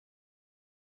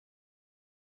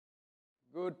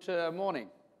Good morning.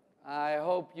 I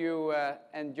hope you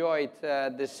enjoyed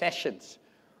the sessions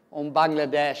on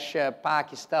Bangladesh,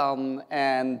 Pakistan,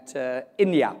 and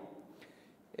India.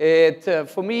 It,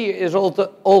 for me, is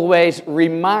also always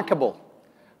remarkable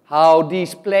how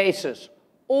these places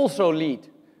also lead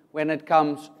when it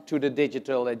comes to the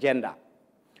digital agenda.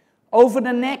 Over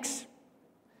the next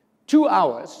 2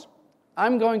 hours,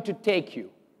 I'm going to take you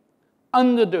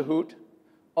under the hood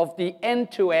of the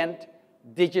end-to-end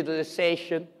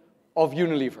digitalisation of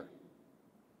Unilever.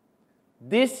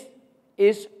 This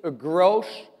is a growth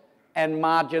and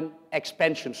margin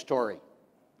expansion story.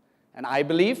 And I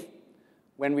believe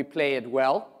when we play it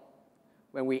well,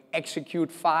 when we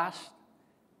execute fast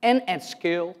and at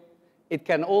scale, it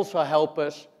can also help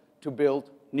us to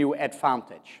build new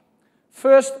advantage.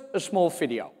 First, a small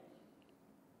video.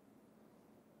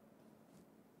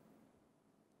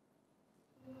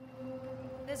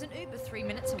 There's an Uber 3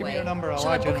 minutes away. Give me your number, Shall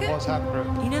I'll I add you book in it? WhatsApp group.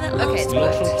 You know that? Okay, it's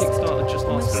Launch on booked. Kickstarter just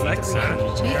last Alexa,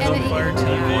 turn on Fire TV.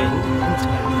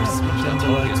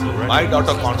 My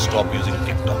daughter can't stop using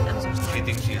TikTok. She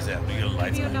thinks she's a real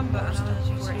life. Give me your number.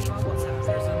 Where you are,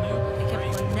 WhatsApp. Ik heb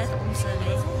gewoon net onze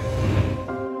leven.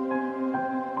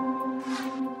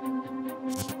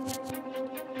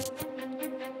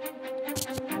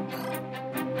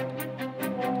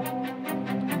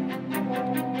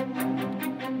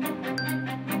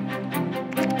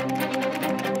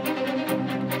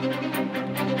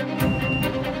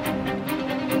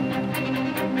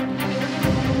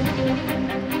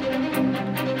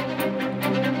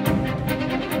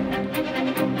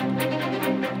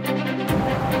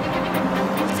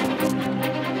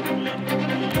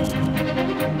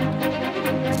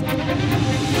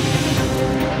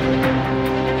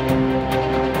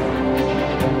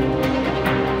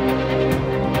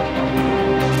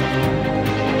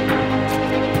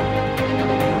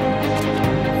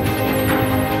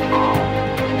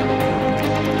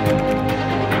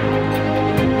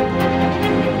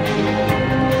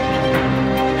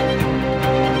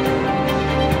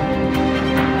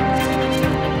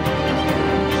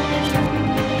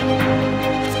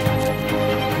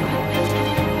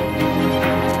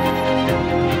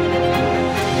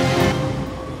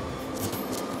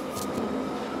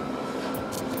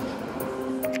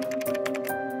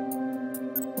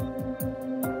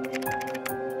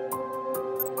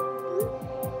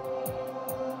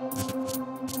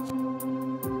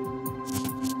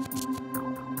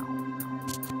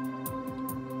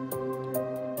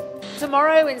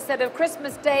 Tomorrow, instead of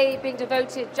Christmas Day being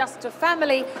devoted just to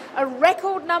family, a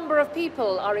record number of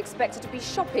people are expected to be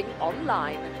shopping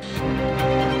online.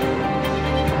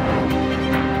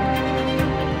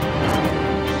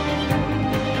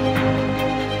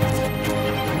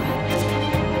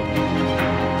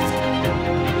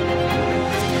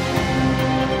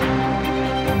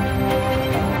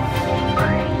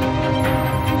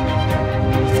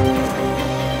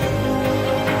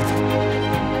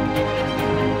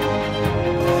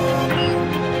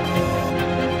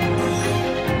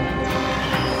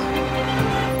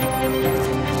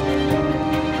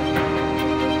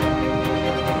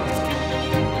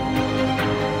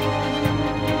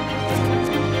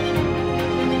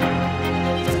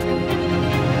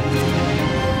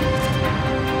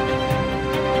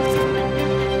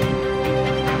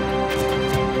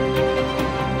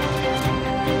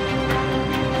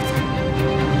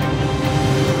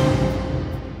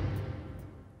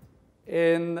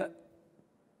 In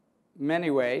many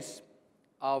ways,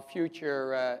 our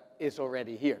future is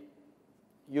already here.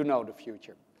 You know the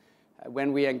future.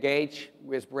 When we engage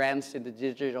with brands in the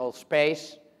digital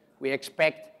space, we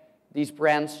expect these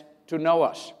brands to know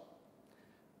us.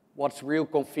 What's real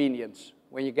convenience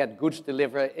when you get goods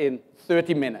delivered in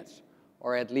 30 minutes,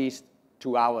 or at least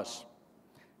 2 hours?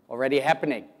 Already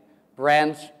happening.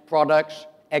 Brands, products,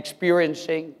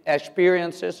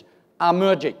 experiences are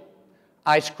merging.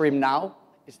 Ice cream now,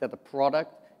 is that a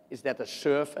product? Is that a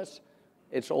service?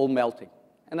 It's all melting.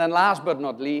 And then last but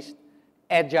not least,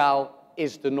 agile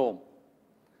is the norm.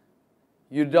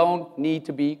 You don't need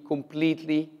to be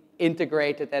completely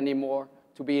integrated anymore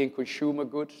to be in consumer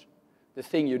goods. The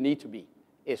thing you need to be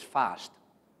is fast.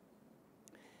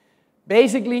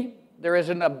 Basically, there is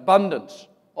an abundance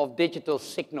of digital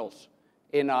signals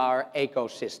in our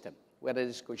ecosystem, whether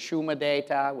it's consumer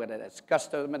data, whether it's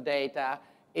customer data,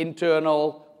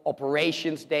 internal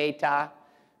operations data,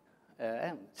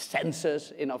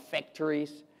 sensors in our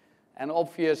factories, and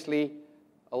obviously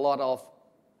a lot of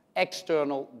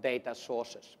external data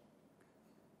sources.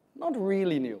 Not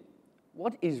really new.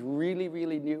 What is really,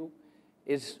 really new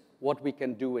is what we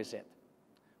can do with it.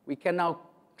 We can now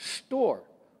store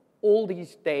all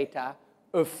these data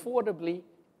affordably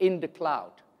in the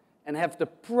cloud and have the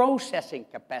processing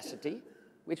capacity,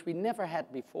 which we never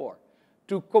had before,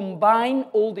 to combine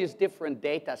all these different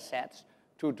data sets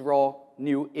to draw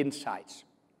new insights.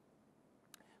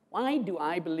 Why do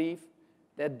I believe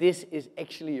that this is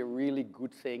actually a really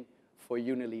good thing for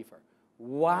Unilever?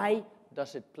 Why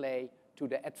does it play to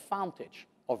the advantage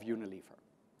of Unilever?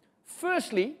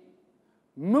 Firstly,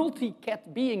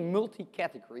 being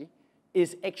multi-category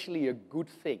is actually a good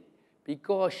thing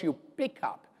because you pick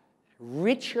up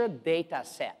richer data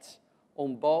sets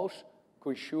on both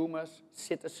consumers,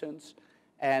 citizens,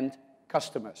 and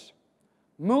customers.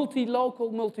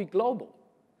 Multi-local, multi-global.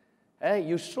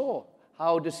 You saw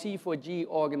how the C4G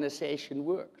organization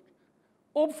worked.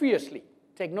 Obviously,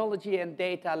 technology and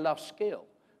data love scale,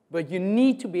 but you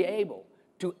need to be able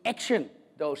to action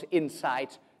those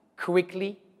insights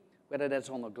quickly, whether that's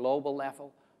on a global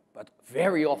level, but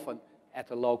very often at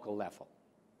a local level.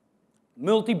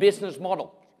 Multi-business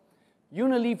model.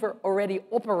 Unilever already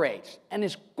operates and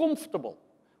is comfortable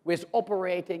with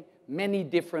operating many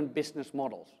different business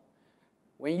models.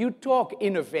 When you talk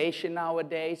innovation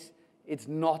nowadays, it's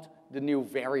not the new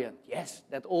variant. Yes,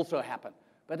 that also happened.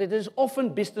 But it is often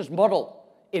business model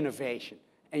innovation.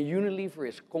 And Unilever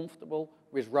is comfortable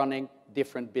with running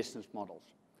different business models.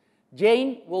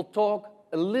 Jane will talk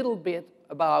a little bit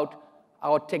about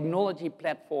our technology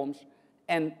platforms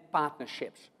and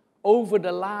partnerships. Over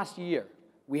the last year,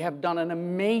 we have done an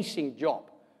amazing job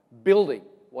building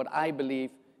what I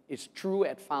believe is true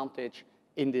advantage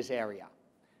in this area.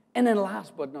 And then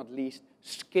last but not least,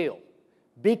 scale.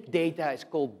 Big data is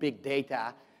called big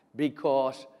data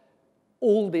because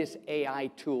all these AI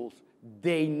tools,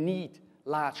 they need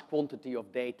large quantity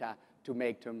of data to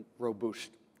make them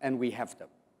robust, and we have them.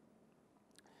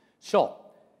 So,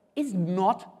 it's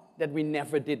not that we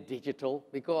never did digital,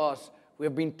 because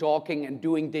we've been talking and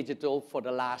doing digital for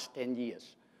the last 10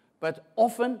 years. But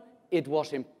often, it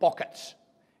was in pockets.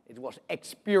 It was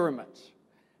experiments.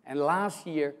 And last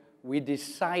year, we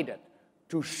decided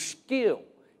to scale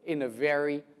in a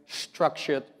very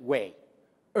structured way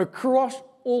across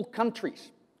all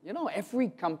countries. You know, every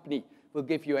company will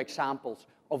give you examples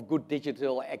of good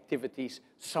digital activities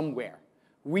somewhere.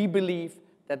 We believe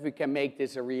that we can make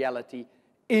this a reality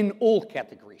in all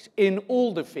categories, in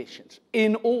all divisions,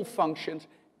 in all functions,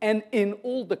 and in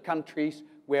all the countries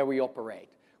where we operate,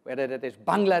 whether that is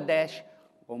Bangladesh,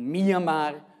 or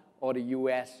Myanmar, or the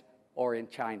US, or in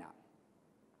China.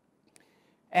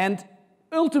 And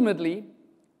ultimately,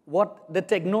 what the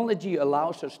technology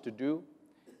allows us to do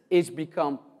is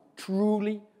become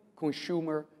truly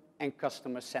consumer and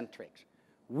customer-centric.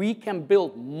 We can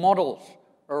build models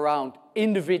around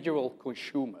individual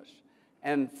consumers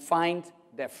and find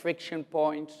their friction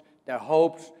points, their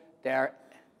hopes, their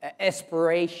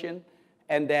aspiration,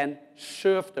 and then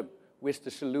serve them with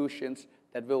the solutions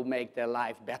that will make their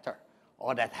life better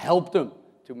or that help them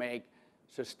to make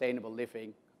sustainable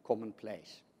living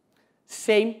commonplace.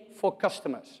 Same for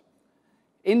customers.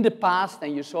 In the past,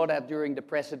 and you saw that during the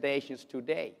presentations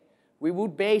today, we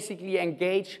would basically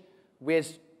engage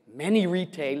with many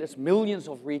retailers, millions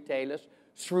of retailers,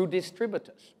 through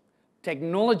distributors.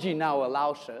 Technology now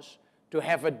allows us to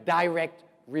have a direct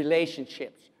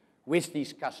relationship with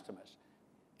these customers.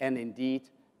 And indeed,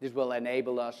 this will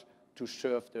enable us to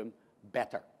serve them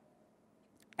better.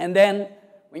 And then,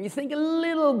 when you think a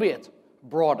little bit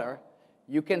broader,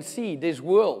 you can see this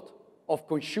world of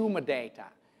consumer data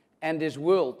and this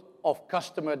world of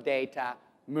customer data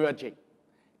merging.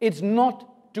 It's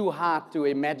not too hard to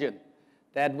imagine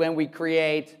that when we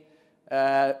create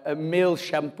a male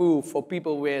shampoo for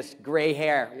people with gray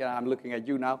hair, yeah, I'm looking at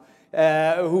you now,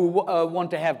 who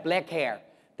want to have black hair,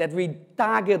 that we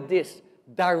target this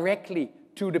directly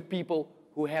to the people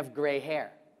who have gray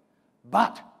hair.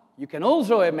 But you can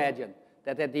also imagine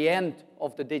that at the end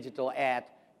of the digital ad,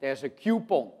 there's a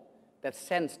coupon that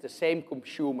sends the same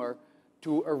consumer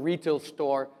to a retail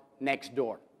store next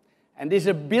door. And this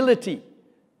ability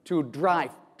to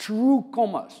drive true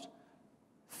commerce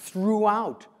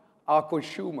throughout our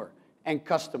consumer and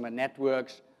customer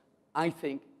networks, I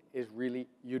think, is really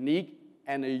unique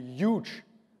and a huge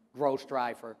growth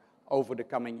driver over the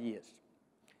coming years.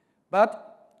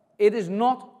 But it is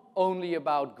not only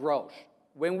about growth.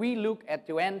 When we look at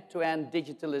the end-to-end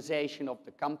digitalization of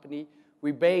the company,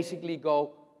 we basically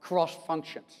go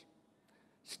cross-functions,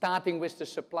 starting with the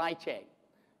supply chain.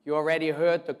 You already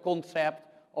heard the concept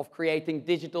of creating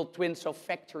digital twins of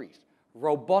factories,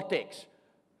 robotics,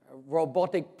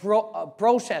 robotic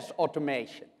process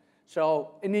automation.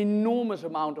 So an enormous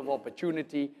amount of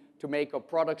opportunity to make our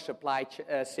product supply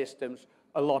systems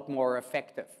a lot more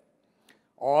effective.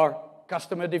 Or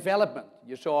customer development.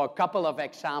 You saw a couple of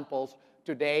examples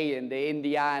today in the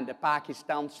India and the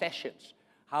Pakistan sessions.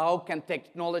 How can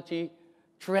technology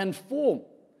transform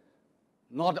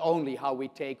not only how we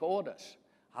take orders,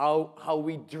 how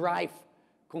we drive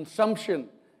consumption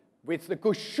with the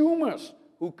consumers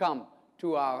who come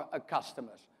to our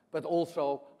customers, but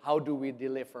also how do we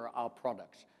deliver our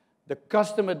products. The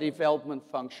customer development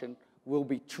function will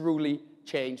be truly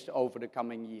changed over the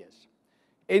coming years.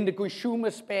 In the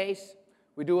consumer space,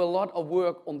 we do a lot of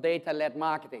work on data-led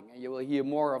marketing, and you will hear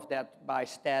more of that by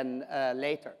Stan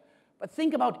later. But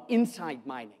think about insight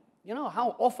mining. You know,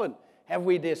 how often have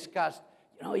we discussed,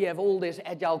 you know, you have all these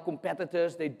agile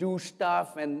competitors, they do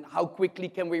stuff, and how quickly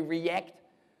can we react?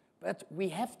 But we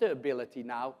have the ability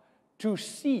now to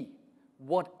see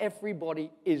what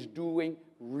everybody is doing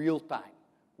real time,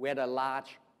 whether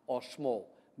large or small,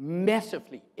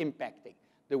 massively impacting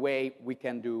the way we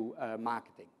can do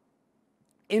marketing.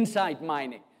 Insight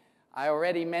mining. I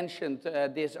already mentioned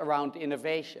this around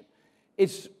innovation.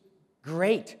 It's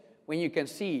great when you can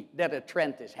see that a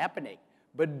trend is happening,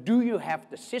 but do you have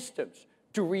the systems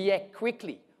to react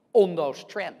quickly on those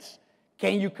trends?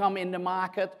 Can you come in the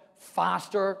market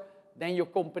faster than your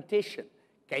competition?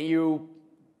 Can you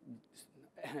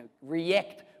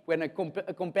react when a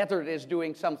competitor is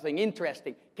doing something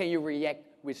interesting? Can you react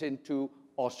within 2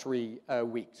 or 3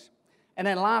 weeks? And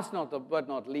then last but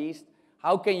not least,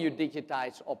 how can you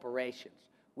digitize operations?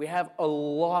 We have a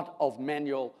lot of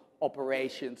manual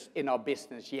operations in our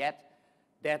business yet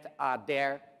that are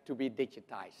there to be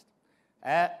digitized.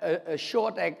 A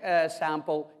short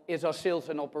example is our sales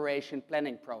and operation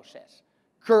planning process.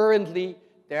 Currently,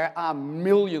 there are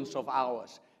millions of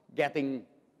hours getting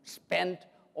spent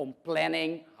on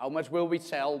planning how much will we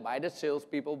sell by the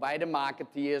salespeople, by the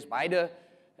marketeers, by the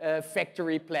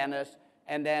factory planners,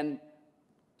 and then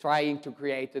trying to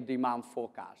create a demand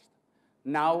forecast.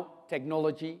 Now,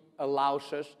 technology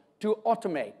allows us to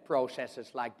automate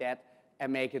processes like that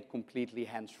and make it completely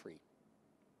hands-free.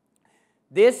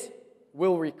 This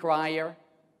will require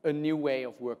a new way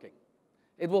of working.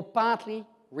 It will partly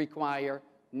require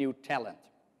new talent.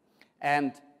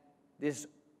 And this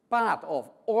part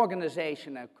of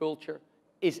organization and culture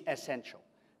is essential.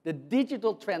 The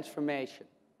digital transformation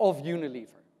of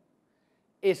Unilever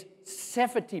is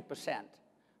 70%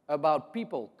 about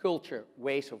people, culture,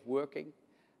 ways of working,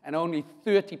 and only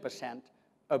 30%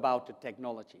 about the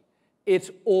technology. It's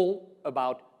all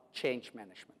about change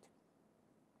management.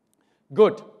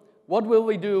 Good. What will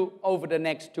we do over the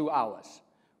next 2 hours?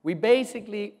 We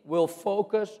basically will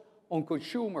focus on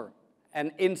consumer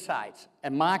and insights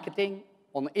and marketing,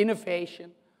 on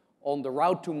innovation, on the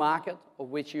route to market, of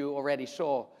which you already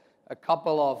saw a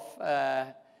couple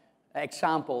of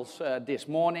examples this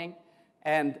morning.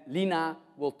 And Leena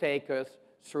will take us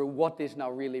through what this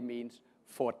now really means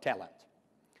for talent.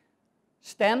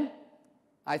 Stan,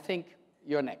 I think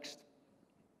you're next.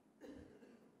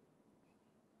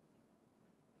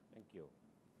 Thank you.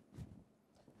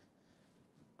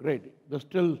 Great. There's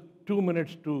still 2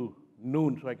 minutes to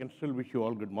noon, so I can still wish you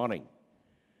all good morning.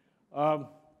 I'm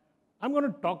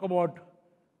going to talk about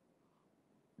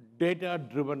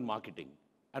data-driven marketing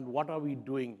and what are we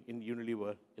doing in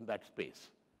Unilever in that space.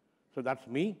 So that's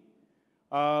me.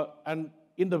 And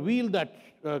in the wheel that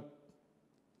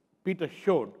Peter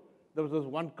showed, there was this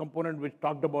one component which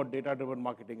talked about data-driven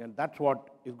marketing, and that's what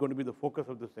is going to be the focus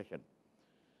of this session.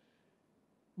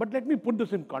 But let me put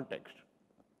this in context.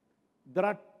 There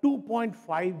are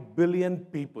 2.5 billion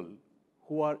people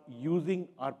who are using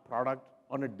our product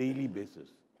on a daily basis.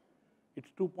 It's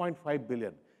 2.5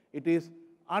 billion. It is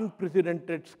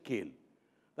unprecedented scale.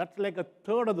 That's like a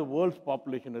third of the world's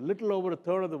population, a little over a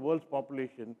third of the world's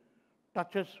population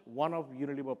touches one of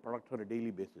Unilever products on a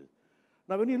daily basis.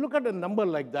 Now, when you look at a number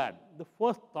like that, the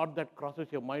first thought that crosses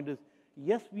your mind is,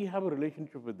 yes, we have a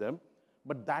relationship with them,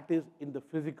 but that is in the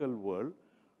physical world.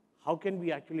 How can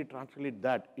we actually translate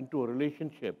that into a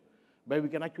relationship where we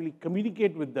can actually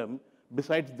communicate with them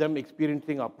besides them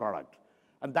experiencing our product?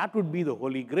 And that would be the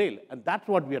holy grail, and that's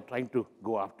what we are trying to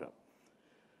go after.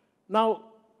 Now,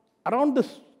 around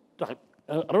this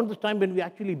time when we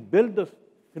actually built this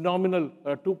phenomenal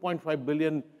 2.5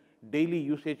 billion daily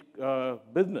usage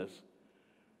business,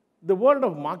 the world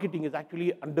of marketing is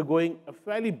actually undergoing a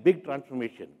fairly big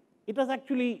transformation. It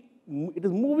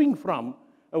is moving from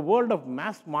a world of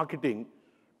mass marketing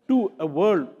to a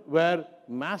world where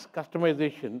mass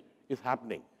customization is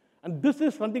happening. And this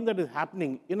is something that is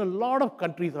happening in a lot of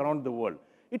countries around the world.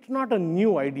 It's not a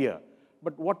new idea,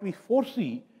 but what we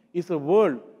foresee is a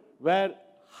world where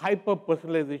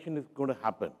hyper-personalization is going to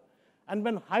happen. And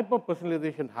when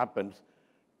hyper-personalization happens,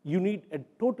 you need a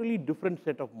totally different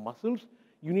set of muscles.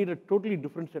 You need a totally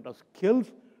different set of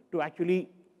skills to actually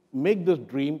make this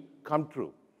dream come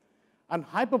true. And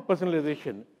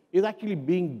hyper-personalization is actually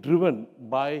being driven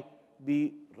by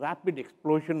the rapid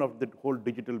explosion of the whole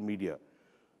digital media.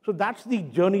 So that's the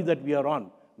journey that we are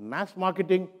on, mass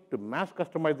marketing to mass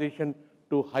customization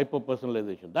to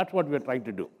hyper-personalization. That's what we're trying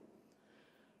to do.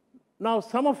 Now,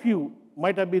 some of you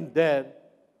might have been there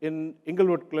in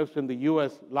Inglewood Cliffs in the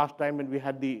US last time when we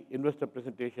had the investor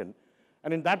presentation.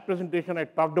 And in that presentation, I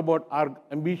talked about our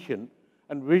ambition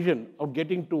and vision of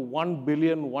getting to 1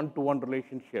 billion one-to-one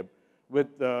relationship with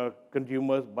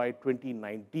consumers by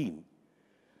 2019.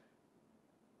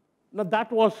 Now,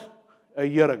 that was a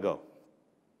year ago.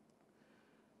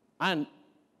 And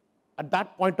at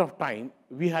that point of time,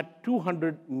 we had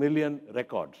 200 million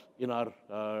records in our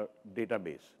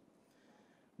database.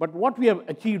 But what we have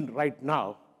achieved right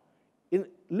now, in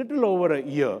little over a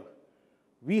year,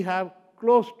 we have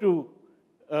close to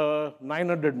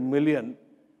 900 million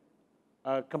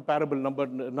comparable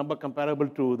number comparable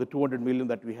to the 200 million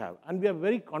that we have. And we are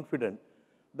very confident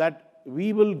that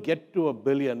we will get to 1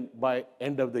 billion by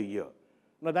end of the year.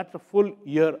 Now, that's a full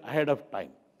year ahead of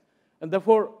time. And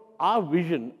therefore, our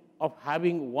vision of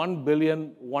having 1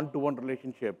 billion one-to-one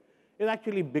relationship is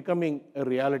actually becoming a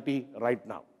reality right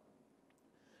now.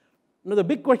 Now, the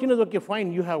big question is, okay,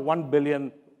 fine, you have 1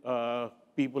 billion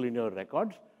people in your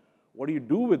records. What do you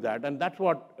do with that? And that's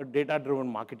what data-driven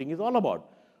marketing is all about.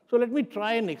 So let me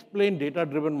try and explain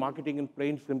data-driven marketing in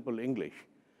plain, simple English.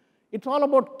 It's all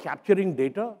about capturing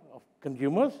data of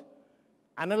consumers,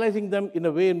 analyzing them in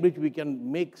a way in which we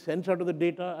can make sense out of the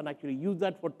data and actually use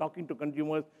that for talking to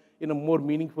consumers in a more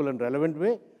meaningful and relevant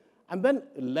way, and then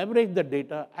leverage the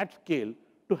data at scale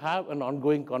to have an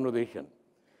ongoing conversation.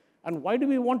 And why do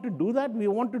we want to do that? We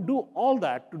want to do all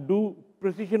that to do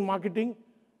precision marketing,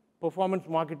 performance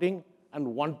marketing,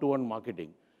 and one-to-one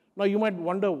marketing. Now, you might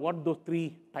wonder what those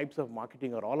three types of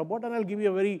marketing are all about, and I'll give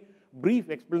you a very brief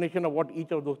explanation of what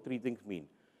each of those three things mean.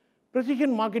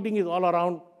 Precision marketing is all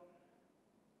around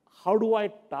how do I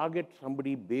target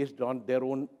somebody based on their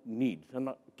own needs? And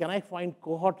can I find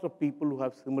cohorts of people who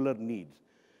have similar needs?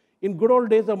 In good old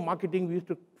days of marketing, we used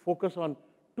to focus on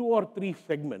 2 or 3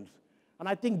 segments. And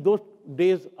I think those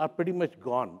days are pretty much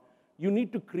gone. You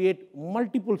need to create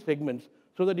multiple segments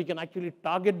so that you can actually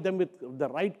target them with the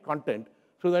right content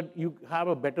so that you have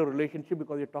a better relationship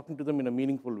because you're talking to them in a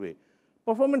meaningful way.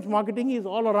 Performance marketing is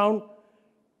all around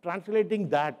translating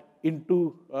that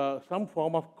into some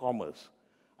form of commerce.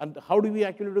 And how do we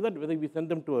actually do that? Whether we send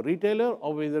them to a retailer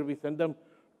or whether we send them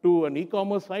to an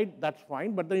e-commerce site, that's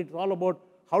fine. But then it's all about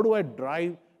how do I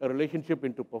drive a relationship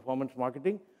into performance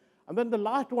marketing. And then the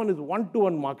last one is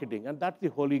one-to-one marketing, and that's the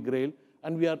holy grail,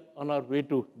 and we are on our way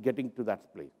to getting to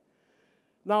that place.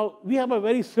 Now, we have a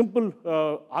very simple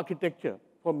architecture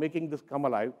for making this come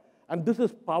alive, and this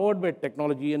is powered by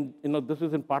technology, and this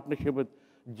is in partnership with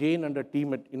Jane and her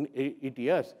team at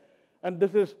ETS. And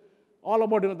this is all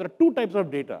about, there are 2 types of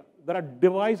data. There are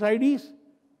device IDs,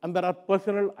 and there are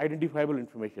personal identifiable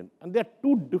information. And there are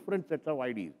 2 different sets of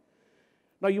IDs.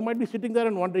 Now, you might be sitting there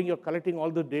and wondering, you're collecting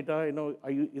all this data,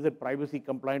 is it privacy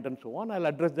compliant and so on? I'll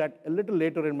address that a little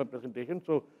later in my presentation,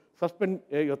 so suspend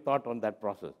your thought on that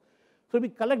process. So we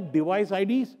collect device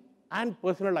IDs and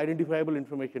personal identifiable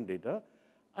information data,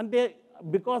 and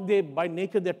because by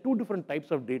nature, they're 2 different types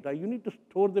of data, you need to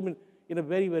store them in a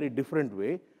very, very different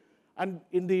way. And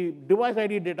in the device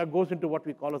ID data goes into what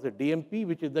we call as a DMP,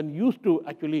 which is then used to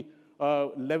actually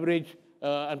leverage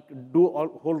and do a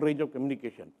whole range of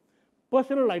communication.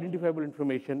 Personal identifiable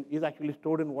information is actually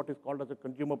stored in what is called as a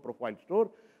consumer profile store,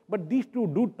 but these 2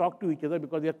 do talk to each other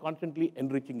because they are constantly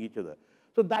enriching each other.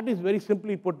 So that is very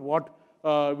simply put what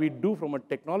we do from a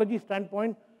technology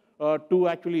standpoint to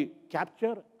actually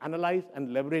capture, analyze,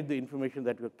 and leverage the information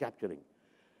that we're capturing.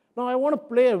 Now, I want to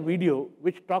play a video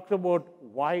which talks about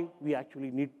why we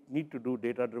actually need to do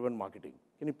data-driven marketing.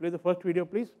 Can you play the first video,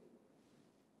 please?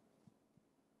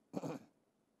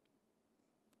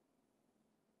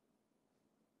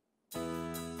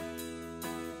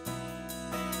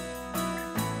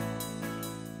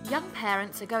 Young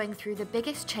parents are going through the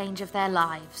biggest change of their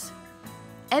lives.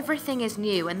 Everything is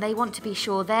new and they want to be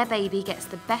sure their baby gets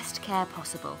the best care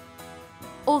possible.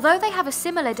 Although they have a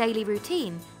similar daily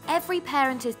routine, every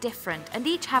parent is different and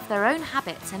each have their own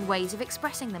habits and ways of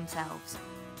expressing themselves.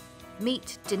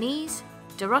 Meet Denise,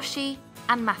 Doroshi,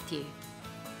 and Matthew.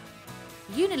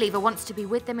 Unilever wants to be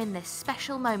with them in this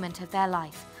special moment of their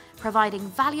life, providing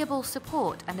valuable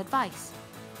support and advice.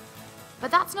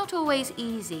 But that's not always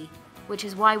easy, which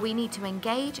is why we need to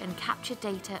engage and capture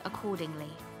data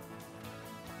accordingly.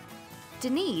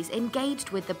 Denise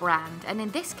engaged with the brand and in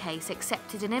this case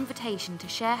accepted an invitation to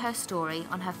share her story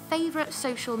on her favourite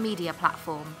social media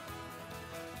platform.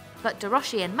 But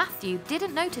Doroshi and Matthew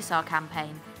didn't notice our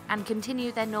campaign and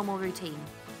continued their normal routine.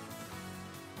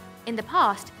 In the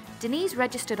past, Denise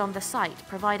registered on the site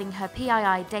providing her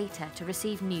PII data to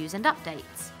receive news and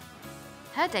updates.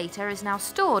 Her data is now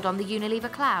stored on the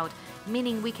Unilever cloud,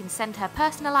 meaning we can send her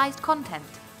personalised content.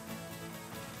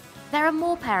 There are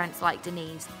more parents like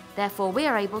Denise, therefore we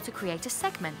are able to create a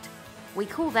segment. We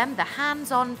call them the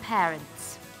hands-on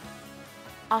parents.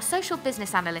 Our social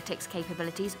business analytics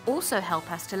capabilities also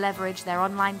help us to leverage their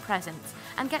online presence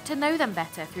and get to know them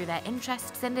better through their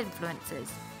interests and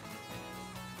influences.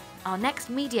 Our next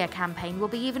media campaign will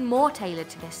be even more tailored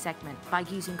to this segment by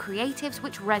using creatives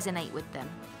which resonate with them.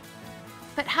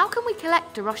 But how can we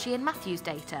collect Doroshi and Matthew's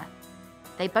data?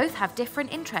 They both have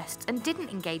different interests and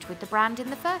didn't engage with the brand in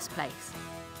the first place.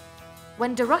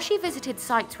 When Doroshi visited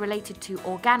sites related to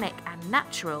organic and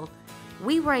natural,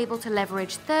 we were able to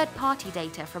leverage third-party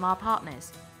data from our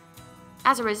partners.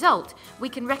 As a result, we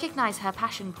can recognise her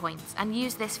passion points and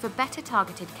use this for better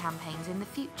targeted campaigns in the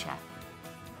future.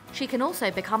 She can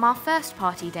also become our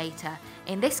first-party data,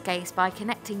 in this case by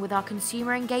connecting with our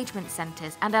consumer engagement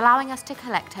centres and allowing us to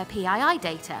collect her PII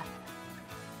data.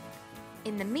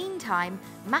 In the meantime,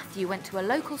 Matthew went to a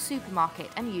local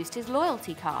supermarket and used his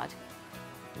loyalty card.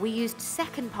 We used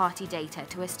second-party data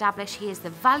to establish he is the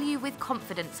value with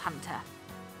confidence hunter.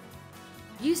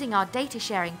 Using our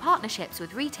data-sharing partnerships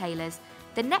with retailers,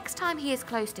 the next time he is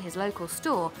close to his local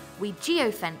store, we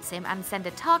geofence him and send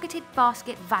a targeted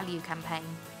basket value campaign.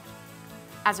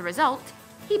 As a result,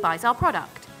 he buys our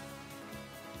product.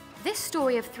 This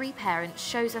story of three parents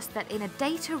shows us that in a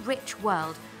data-rich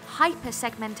world,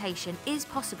 hyper-segmentation is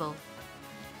possible.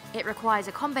 It requires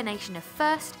a combination of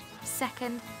first,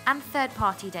 second, and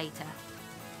third-party data.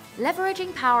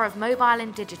 Leveraging power of mobile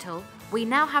and digital, we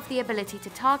now have the ability to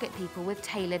target people with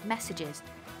tailored messages,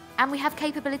 and we have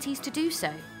capabilities to do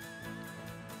so.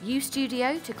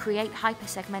 UStudio to create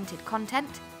hyper-segmented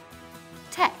content,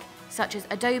 tech such as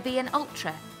Adobe and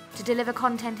Ultra to deliver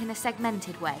content in a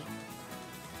segmented way.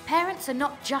 Parents are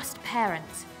not just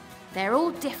parents. They're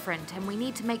all different and we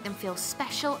need to make them feel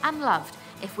special and loved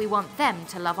if we want them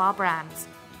to love our brands.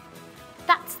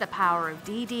 That's the power of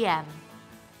DDM.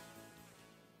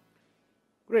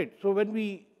 Great. So when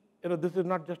we, this is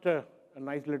not just a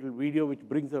nice little video which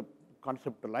brings a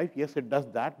concept to life. Yes, it does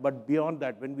that. But beyond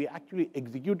that, when we actually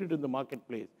execute it in the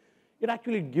marketplace, it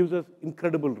actually gives us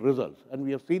incredible results. And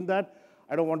we have seen that.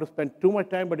 I don't want to spend too much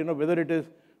time, but whether it is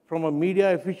from a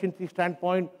media efficiency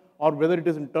standpoint or whether it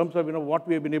is in terms of what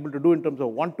we have been able to do in terms of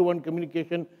one-to-one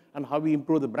communication and how we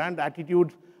improve the brand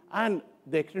attitudes and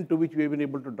the extent to which we have been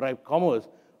able to drive commerce,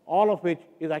 all of which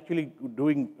is actually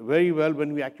doing very well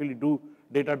when we actually do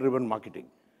data-driven marketing.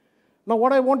 Now,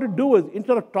 what I want to do is,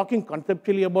 instead of talking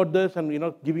conceptually about this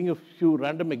and giving a few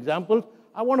random examples,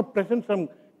 I want to present some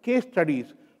case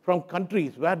studies from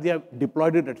countries where they have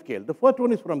deployed it at scale. The first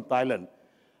one is from Thailand.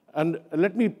 And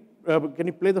let me, can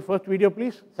you play the first video,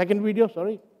 please? Second video,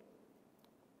 sorry.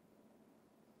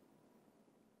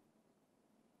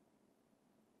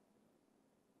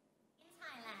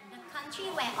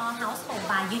 Where all households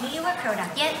buy Unilever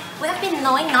products, yet we have been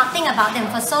knowing nothing about them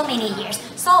for so many years.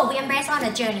 So we embrace on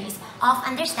the journeys of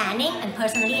understanding and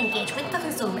personally engage with the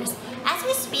consumers. As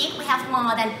we speak, we have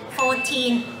more than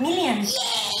 14 million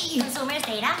consumers'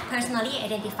 data, personally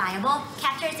identifiable,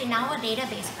 captured in our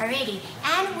database already.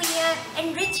 And we are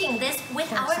enriching this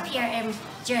with our PRM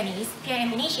journeys,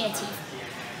 PRM initiative.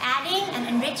 Adding and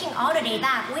enriching all the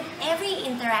data with every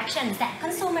interaction that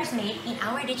consumers made in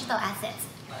our digital assets.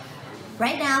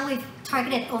 Right now, we've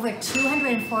targeted over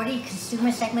 240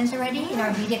 consumer segments already in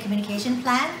our media communication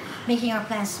plan, making our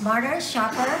plan smarter,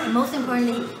 sharper, and most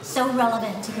importantly, so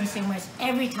relevant to consumers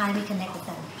every time we connect with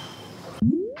them.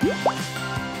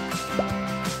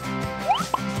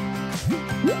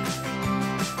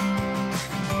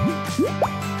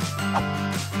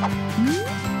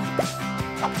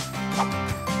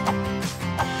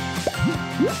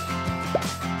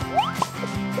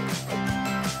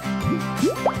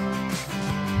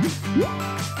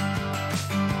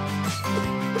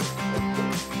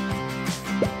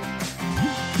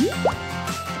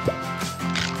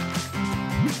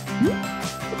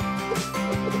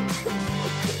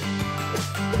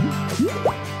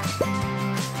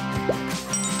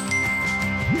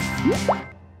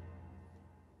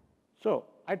 So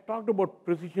I talked about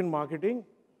precision marketing.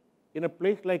 In a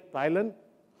place like Thailand,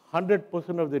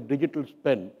 100% of the digital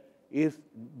spend is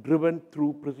driven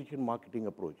through precision marketing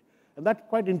approach. And that's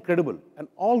quite incredible. And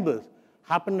all this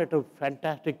happened at a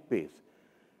fantastic pace.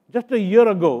 Just a year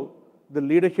ago, the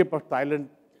leadership of Thailand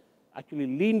actually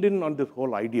leaned in on this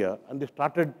whole idea, and they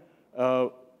started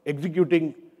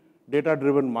executing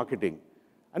data-driven marketing.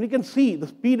 And you can see the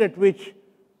speed at which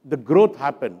the growth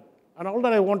happened. And all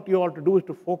that I want you all to do is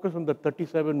to focus on the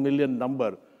 37 million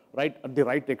number right at the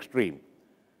right extreme.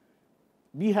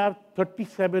 We have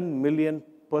 37 million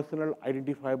personal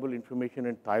identifiable information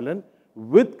in Thailand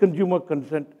with consumer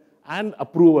consent and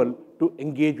approval to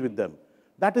engage with them.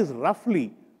 That is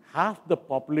roughly half the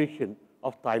population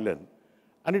of Thailand.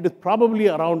 And it is probably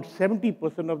around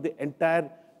 70% of the entire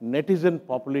netizen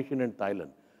population in Thailand.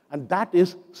 And that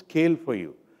is scale for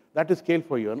you. That is scale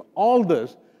for you. And all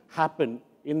this happened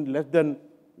in less than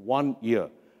 1 year.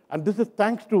 And this is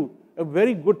thanks to a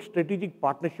very good strategic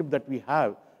partnership that we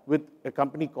have with a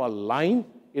company called Line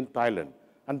in Thailand.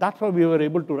 And that's how we were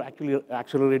able to actually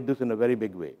accelerate this in a very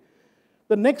big way.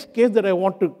 The next case that I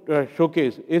want to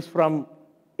showcase is from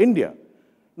India.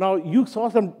 Now, you saw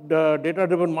some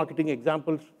data-driven marketing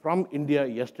examples from India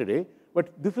yesterday, but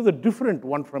this is a different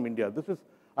one from India. This is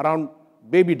around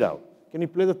baby doll. Can you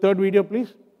play the third video,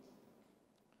 please?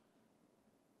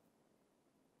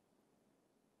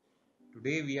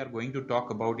 Today, we are going to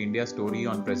talk about India's story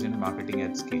on present marketing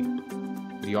at scale.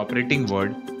 The operating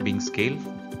word being scale,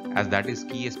 as that is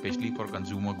key especially for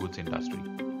consumer goods industry.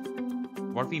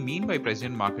 What we mean by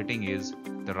present marketing is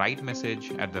the right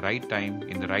message at the right time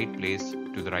in the right place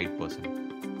to the right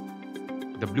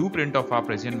person. The blueprint of our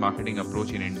present marketing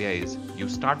approach in India is you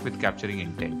start with capturing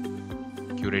intent,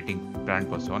 curating brand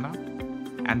persona,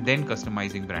 and then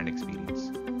customizing brand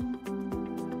experience.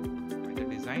 The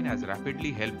design has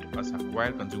rapidly helped us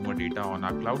acquire consumer data on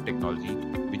our cloud technology,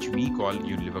 which we call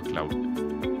Unilever Cloud.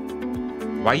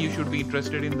 Why you should be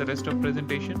interested in the rest of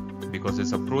presentation? Because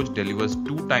this approach delivers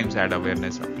 2 times ad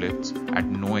awareness uplifts at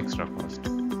no extra cost.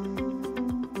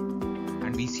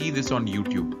 And we see this on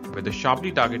YouTube, where the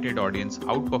sharply targeted audience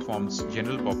outperforms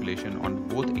general population on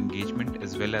both engagement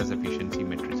as well as efficiency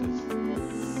matrices.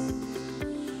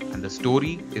 And the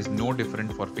story is no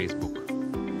different for Facebook.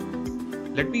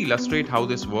 Let me illustrate how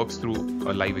this works through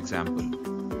a live example.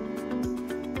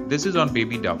 This is on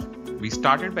Baby Dove. We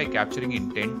started by capturing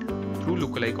intent through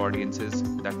lookalike audiences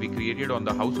that we created on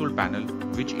the household panel,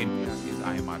 which in India is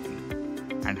IMRP,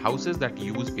 and houses that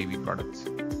use baby products.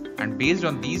 And based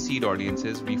on these seed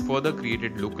audiences, we further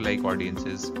created lookalike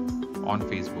audiences on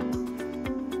Facebook.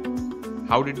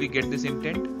 How did we get this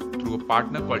intent? Through a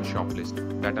partner called Shoplist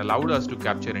that allowed us to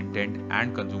capture intent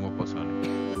and consumer persona.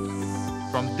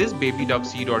 From this Baby Dove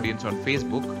seed audience on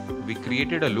Facebook, we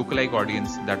created a lookalike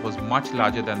audience that was much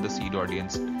larger than the seed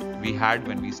audience we had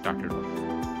when we started off.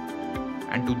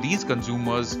 And to these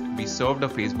consumers, we served a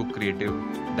Facebook creative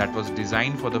that was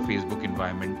designed for the Facebook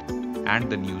environment and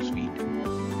the newsfeed.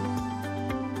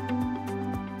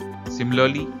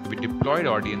 Similarly, we deployed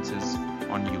audiences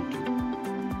on YouTube.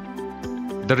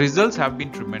 The results have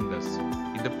been tremendous.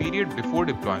 In the period before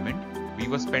deployment, we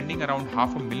were spending around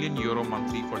 €500,000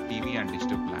 monthly for TV and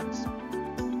digital plans.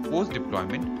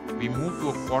 Post-deployment, we moved to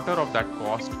a quarter of that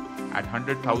cost at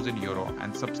 €100,000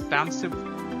 and substantive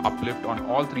uplift on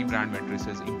all 3 brand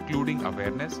matrices, including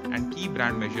awareness and key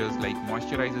brand measures like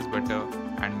moisturizes better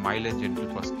and mild and gentle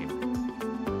for skin.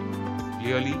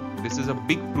 Clearly, this is a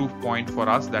big proof point for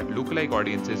us that lookalike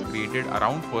audiences created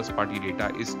around first-party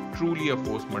data is truly a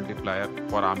force multiplier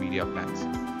for our media plans.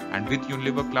 And with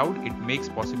Unilever Cloud, it makes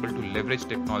possible to leverage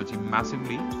technology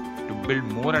massively to build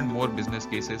more and more business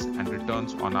cases and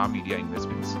returns on our media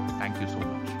investments. Thank you so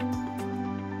much.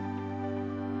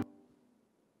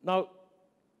 Now,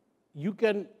 you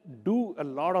can do a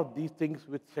lot of these things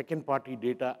with second-party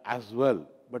data as well,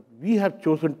 but we have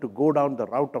chosen to go down the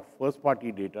route of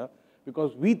first-party data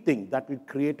because we think that will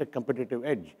create a competitive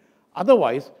edge.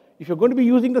 Otherwise, if you're going to be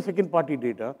using the second-party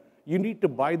data, you need to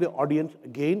buy the audience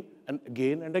again and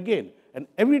again and again. And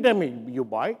every time you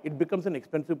buy, it becomes an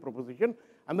expensive proposition,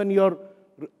 and then your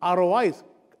ROIs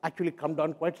actually come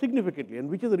down quite significantly, and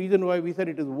which is the reason why we said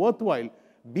it is worthwhile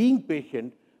being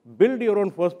patient, build your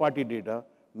own first-party data,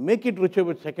 make it richer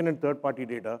with second and third-party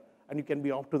data, and you can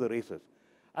be off to the races.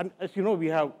 And as you know, we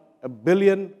have 1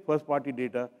 billion first-party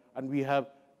data, and we have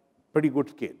pretty good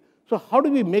scale. So how do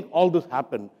we make all this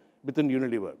happen within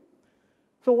Unilever?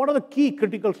 So what are the key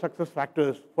critical success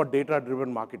factors for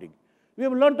data-driven marketing? We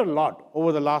have learned a lot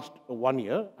over the last 1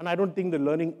 year, and I don't think the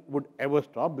learning would ever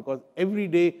stop because every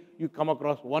day you come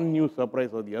across one new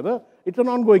surprise or the other. It's an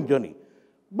ongoing journey.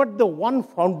 But the one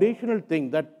foundational thing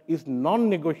that is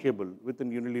non-negotiable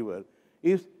within Unilever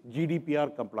is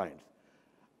GDPR compliance.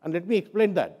 And let me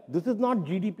explain that. This is not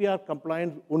GDPR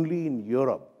compliance only in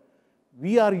Europe.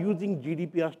 We are using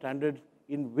GDPR standards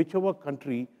in whichever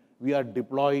country we are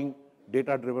deploying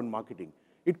data-driven marketing.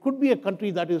 It could be a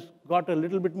country that has got a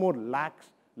little bit more lax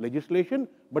legislation,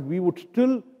 but we would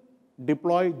still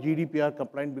deploy GDPR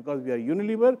compliant because we are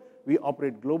Unilever, we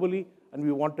operate globally, and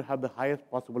we want to have the highest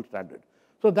possible standard.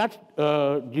 So that's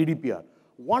GDPR.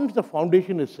 Once the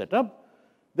foundation is set up,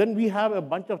 then we have a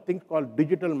bunch of things called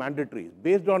digital mandatories.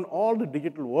 Based on all the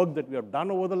digital work that we have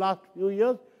done over the last few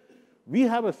years, we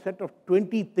have a set of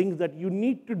 20 things that you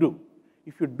need to do.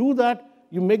 If you do that,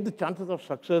 you make the chances of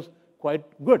success quite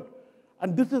good.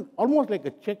 And this is almost like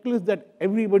a checklist that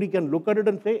everybody can look at it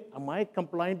and say, am I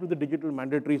compliant with the digital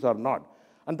mandatories or not?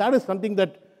 And that is something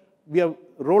that we have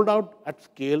rolled out at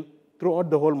scale throughout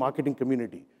the whole marketing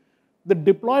community. The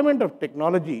deployment of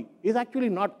technology is actually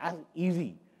not as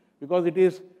easy because it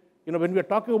is, when we are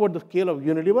talking about the scale of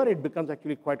Unilever, it becomes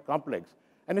actually quite complex.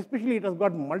 And especially it has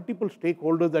got multiple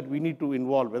stakeholders that we need to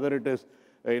involve, whether it is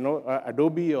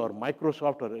Adobe or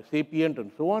Microsoft or Sapient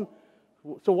and so on.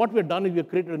 So what we've done is we've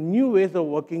created new ways of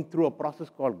working through a process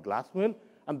called Glassmill,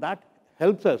 and that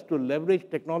helps us to leverage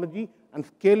technology and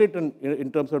scale it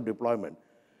in terms of deployment.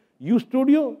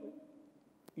 UStudio,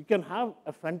 you can have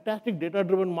a fantastic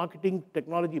data-driven marketing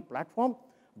technology platform,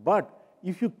 but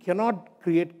if you cannot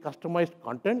create customized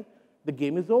content, the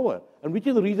game is over. And which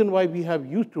is the reason why we have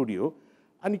UStudio.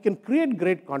 And you can create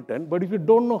great content, but if you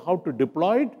don't know how to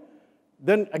deploy it,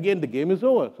 then again the game is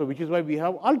over. So which is why we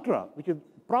have Ultra, which is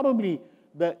probably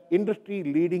the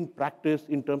industry-leading practice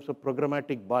in terms of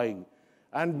programmatic buying.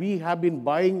 And we have been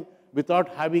buying without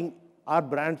having our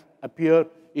brands appear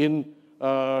in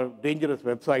dangerous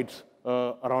websites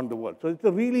around the world. So it's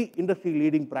a really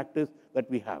industry-leading practice that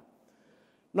we have.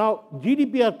 Now,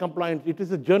 GDPR compliance, it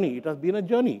is a journey. It has been a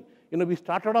journey. We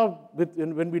started off with,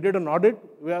 when we did an audit,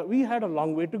 we had a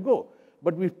long way to go.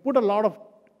 But we've put a lot of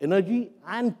energy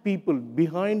and people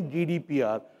behind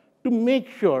GDPR to make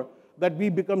sure that we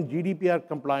become GDPR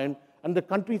compliant, and the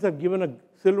countries have given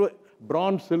a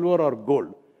bronze, silver, or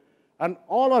gold. And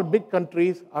all our big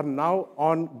countries are now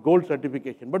on gold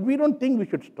certification. But we don't think we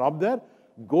should stop there.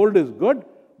 Gold is good,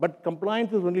 but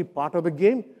compliance is only part of the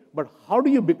game. But how do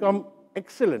you become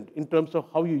excellent in terms of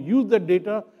how you use the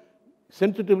data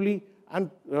sensitively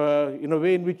and in a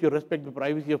way in which you respect the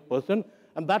privacy of person?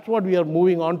 And that's what we are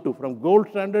moving on to. From gold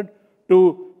standard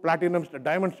to platinum,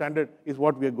 diamond standard is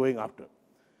what we are going after.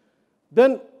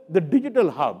 Then the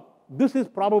digital hub. This is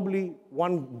probably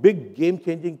one big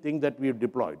game-changing thing that we have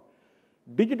deployed.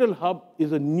 Digital hub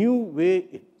is a new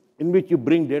way in which you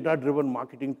bring data-driven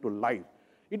marketing to life.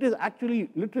 It is actually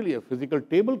literally a physical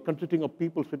table consisting of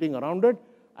people sitting around it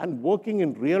and working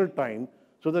in real time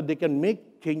so that they can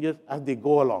make changes as they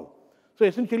go along. So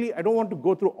essentially, I don't want to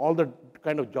go through all the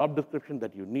kind of job description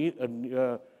that you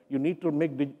need to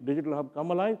make digital hub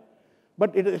come alive.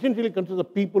 But it essentially consists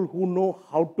of people who know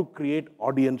how to create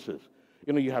audiences.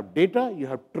 You have data, you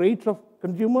have traits of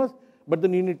consumers, but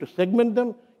then you need to segment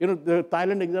them. The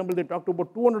Thailand example, they talked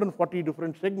about 240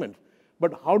 different segments.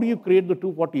 But how do you create the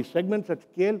 240 segments at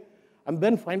scale and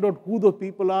then find out who those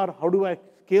people are? How do I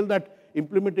scale that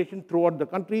implementation throughout the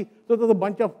country? So there's a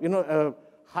bunch of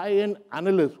high-end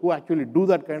analysts who actually do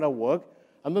that kind of work.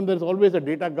 And then there's always a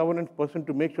data governance person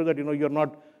to make sure that you're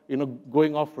not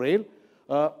going off rail.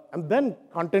 And then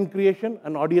content creation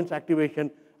and audience activation.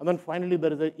 And then finally,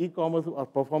 there is an e-commerce or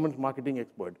performance marketing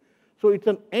expert. So it's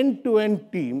an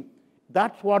end-to-end team.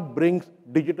 That's what brings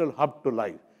Digital Hub to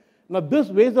life. Now, this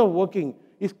ways of working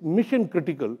is mission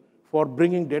critical for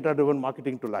bringing data-driven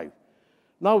marketing to life.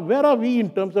 Now, where are we in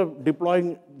terms of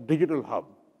deploying Digital Hub?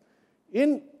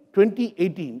 In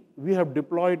 2018, we have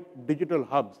deployed digital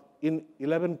hubs in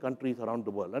 11 countries around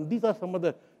the world. And these are some of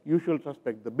the usual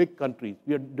suspects, the big countries.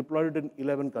 We have deployed it in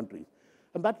 11 countries.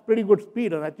 And that's pretty good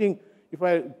speed. And I think if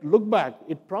I look back,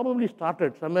 it probably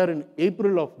started somewhere in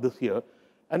April of this year.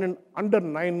 And in under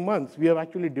 9 months, we have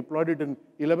actually deployed it in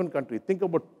 11 countries. Think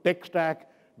about tech stack,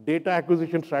 data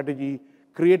acquisition strategy,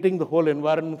 creating the whole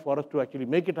environment for us to actually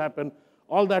make it happen.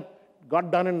 All that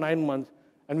got done in 9 months,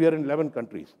 and we are in 11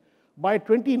 countries. By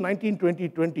 2019,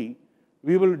 2020,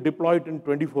 we will deploy it in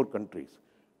 24 countries.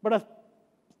 But as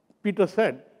Peter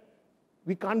said,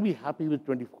 we can't be happy with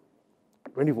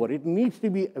 24. It needs to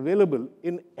be available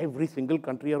in every single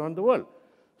country around the world.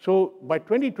 So by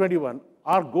 2021,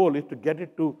 our goal is to get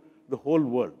it to the whole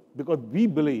world, because we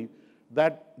believe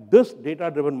that this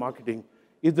data-driven marketing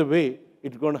is the way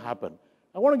it's going to happen.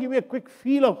 I want to give you a quick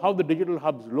feel of how the digital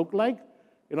hubs look like.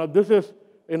 This is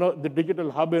the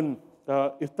digital hub in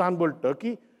Istanbul,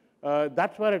 Turkey.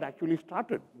 That's where it actually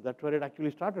started.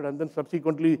 And then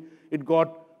subsequently, it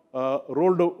got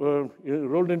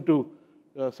rolled into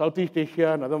Southeast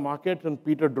Asia and other markets, and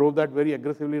Peter drove that very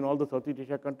aggressively in all the Southeast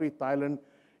Asia countries, Thailand,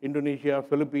 Indonesia,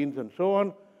 Philippines, and so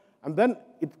on. And then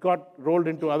it got rolled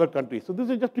into other countries. So this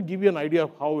is just to give you an idea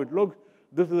of how it looks.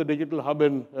 This is a digital hub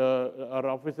in our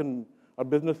office in our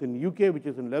business in UK, which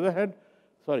is in Leatherhead.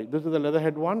 Sorry, this is the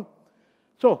Leatherhead one.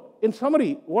 So in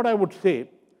summary, what I would say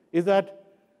is that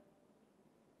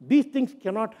these things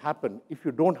cannot happen if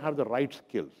you don't have the right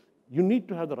skills. You need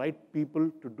to have the right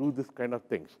people to do this kind of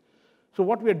things. So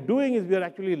what we are doing is we are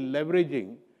actually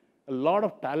leveraging a lot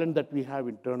of talent that we have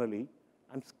internally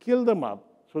and skill them up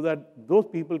so that those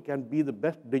people can be the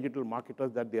best digital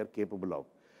marketers that they are capable of.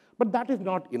 But that is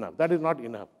not enough. That is not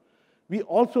enough. We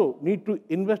also need to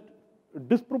invest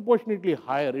disproportionately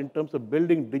higher in terms of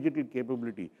building digital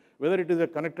capability, whether it is a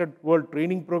connected world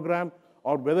training program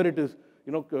or whether it is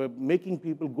making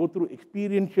people go through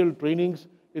experiential trainings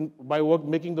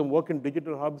making them work in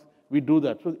digital hubs. We do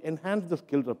that. So enhance the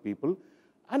skills of people.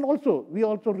 And also, we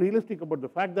are also realistic about the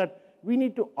fact that we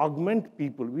need to augment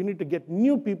people. We need to get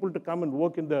new people to come and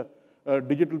work in the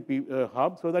digital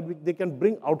hub so that they can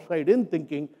bring outside-in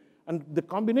thinking. And the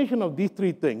combination of these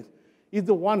three things is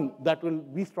the one that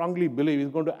we strongly believe is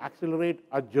going to accelerate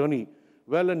our journey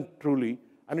well and truly,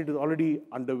 and it is already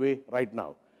underway right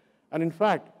now. And in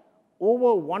fact,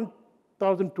 over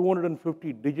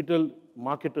 1,250 digital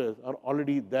marketers are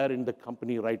already there in the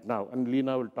company right now, and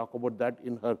Leena will talk about that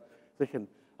in her session.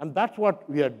 And that's what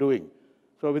we are doing.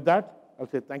 So with that, I'll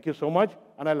say thank you so much,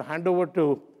 and I'll hand over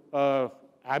to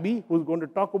Abbey, who's going to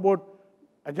talk about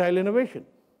agile innovation.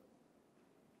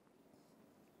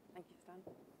 Thank you, Stan.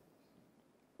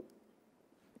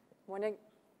 Morning.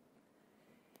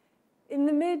 In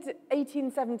the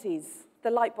mid-1870s, the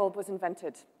light bulb was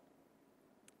invented,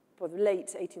 for the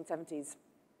late 1870s.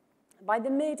 By the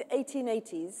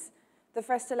mid-1880s, the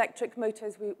first electric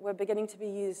motors were beginning to be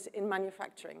used in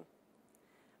manufacturing.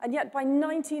 And yet by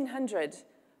 1900,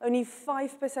 only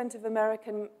 5% of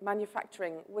American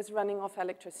manufacturing was running off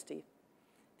electricity.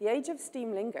 The age of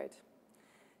steam lingered.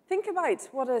 Think about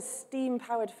what a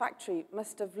steam-powered factory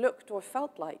must have looked or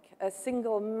felt like. A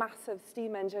single massive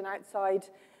steam engine outside,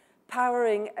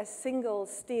 powering a single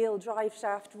steel drive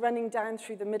shaft running down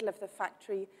through the middle of the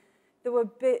factory. There were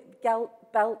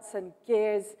belts and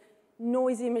gears,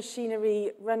 noisy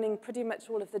machinery running pretty much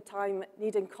all of the time,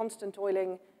 needing constant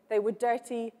oiling. They were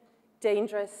dirty,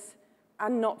 dangerous,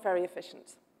 and not very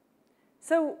efficient.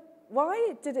 So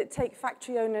why did it take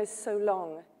factory owners so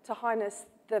long to harness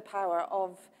the power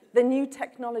of the new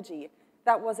technology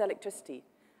that was electricity?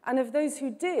 And of those who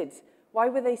did, why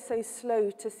were they so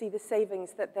slow to see the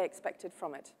savings that they expected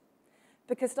from it?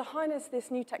 Because to harness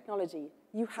this new technology,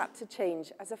 you had to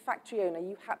change. As a factory owner,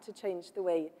 you had to change the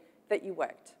way that you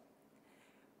worked.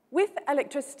 With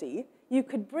electricity, you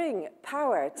could bring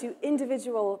power to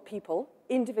individual people,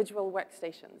 individual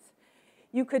workstations.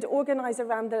 You could organize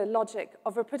around the logic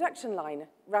of a production line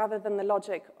rather than the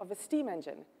logic of a steam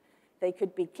engine. They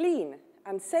could be clean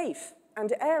and safe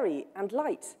and airy and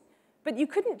light. But you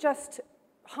couldn't just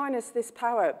harness this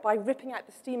power by ripping out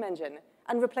the steam engine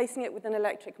and replacing it with an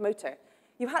electric motor.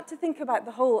 You had to think about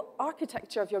the whole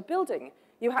architecture of your building.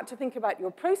 You had to think about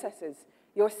your processes,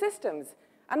 your systems,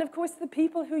 and of course the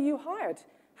people who you hired,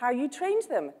 how you trained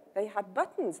them. They had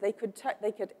buttons. They could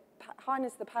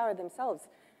harness the power themselves.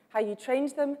 How you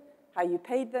trained them, how you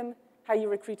paid them, how you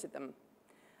recruited them.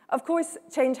 Of course,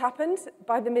 change happened.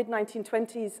 By the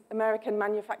mid-1920s, American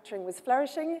manufacturing was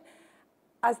flourishing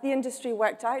as the industry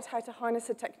worked out how to harness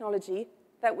a technology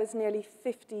that was nearly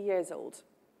 50 years old.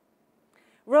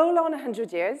 Roll on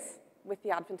 100 years with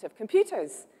the advent of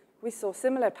computers. We saw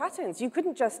similar patterns. You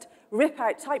couldn't just rip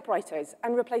out typewriters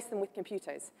and replace them with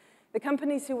computers. The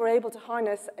companies who were able to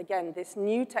harness, again, this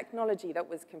new technology that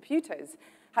was computers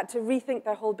had to rethink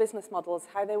their whole business models,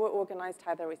 how they were organized,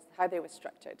 how they were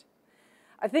structured.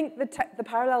 I think the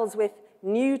parallels with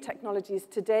new technologies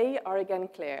today are again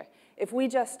clear. If we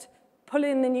just pull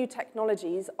in the new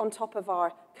technologies on top of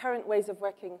our current ways of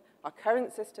working, our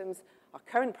current systems, our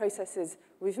current processes,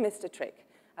 we've missed a trick.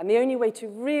 And the only way to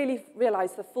really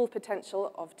realize the full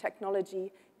potential of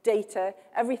technology, data,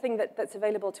 everything that's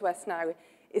available to us now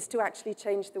is to actually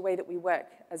change the way that we work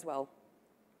as well.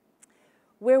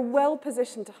 We're well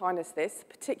positioned to harness this,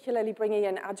 particularly bringing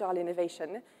in agile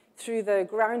innovation through the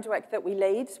groundwork that we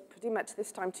laid pretty much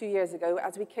this time 2 years ago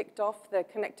as we kicked off the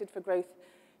Connected for Growth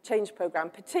change program,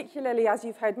 particularly, as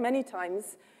you've heard many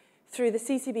times, through the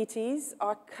CCBTs,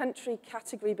 our country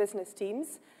category business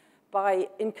teams, by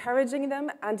encouraging them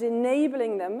and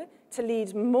enabling them to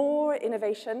lead more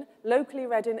innovation, locally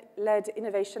led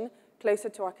innovation, closer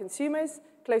to our consumers,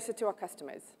 closer to our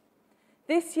customers.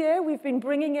 This year, we've been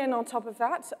bringing in, on top of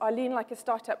that, our Lean Like a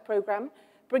Startup program,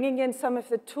 bringing in some of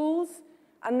the tools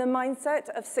and the mindset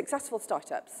of successful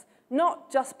startups,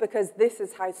 not just because this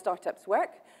is how startups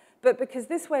work, but because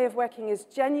this way of working is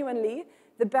genuinely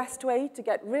the best way to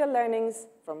get real learnings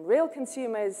from real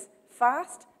consumers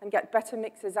fast and get better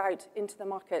mixes out into the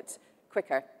market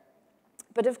quicker.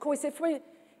 But of course, if we're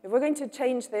going to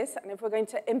change this and if we're going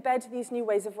to embed these new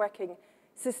ways of working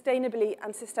sustainably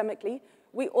and systemically,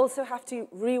 we also have to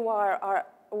rewire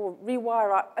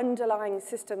our underlying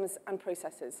systems and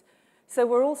processes. So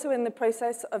we're also in the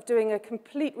process of doing a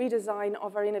complete redesign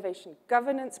of our innovation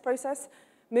governance process,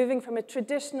 moving from a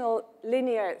traditional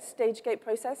linear stage gate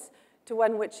process to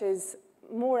one which is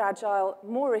more agile,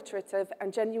 more iterative,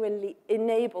 and genuinely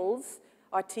enables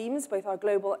our teams, both our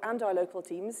global and our local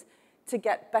teams, to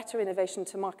get better innovation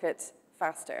to market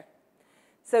faster.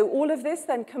 So all of this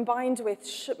then combined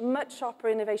with much sharper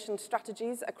innovation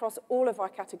strategies across all of our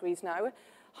categories now,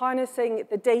 harnessing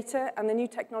the data and the new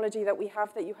technology that we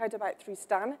have that you heard about through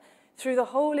Stan, through the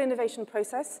whole innovation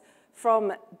process,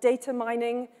 from data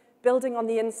mining, building on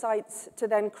the insights, to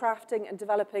then crafting and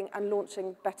developing and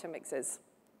launching better mixes.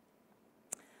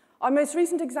 Our most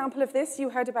recent example of this, you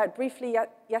heard about briefly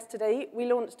yesterday. We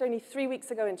launched only 3 weeks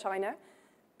ago in China.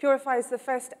 Purify is the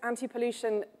first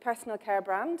anti-pollution personal care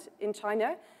brand in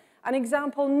China, an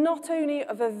example not only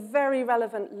of a very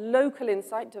relevant local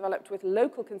insight developed with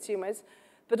local consumers,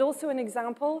 but also an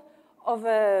example of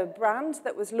a brand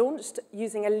that was launched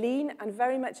using a lean and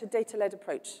very much a data-led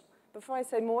approach. Before I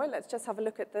say more, let's just have a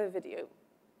look at the video.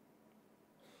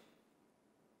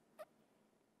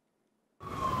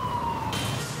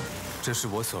 这是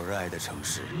我所热爱的城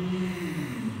市，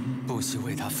不惜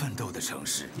为它奋斗的城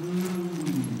市。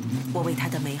我为它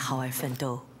的美好而奋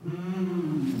斗，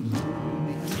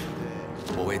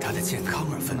我为它的健康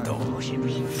而奋斗。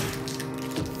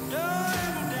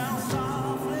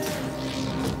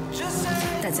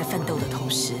但在奋斗的同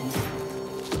时，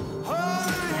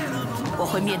我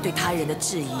会面对他人的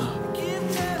质疑，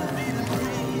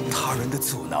他人的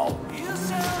阻挠，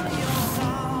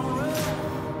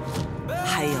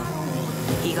还有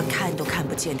一个看都看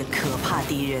不见的可怕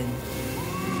敌人，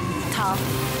它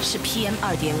是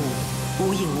PM2.5，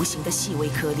 无影无形的细微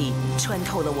颗粒穿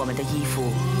透了我们的衣服，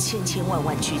千千万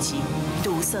万狙击，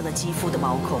堵塞了肌肤的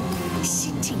毛孔。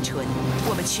新净醇，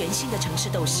我们全新的城市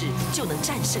斗士就能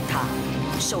战胜它。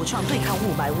首创对抗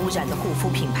雾霾污染的护肤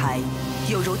品牌，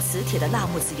有如磁铁的辣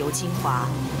木籽油精华，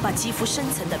把肌肤深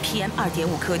层的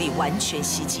PM2.5 颗粒完全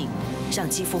吸净，让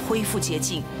肌肤恢复洁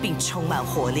净并充满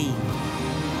活力。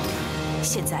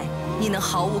现在你能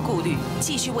毫无顾虑，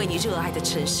继续为你热爱的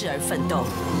城市而奋斗。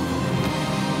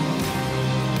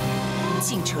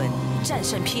净醇战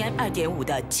胜 PM2.5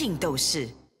 的净斗士。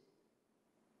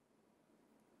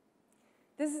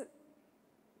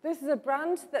This is a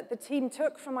brand that the team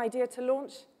took from idea to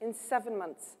launch in 7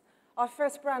 months. Our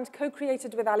first brand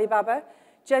co-created with Alibaba,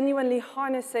 genuinely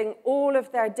harnessing all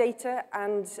of their data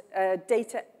and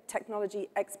data technology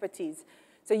expertise.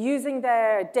 So using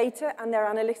their data and their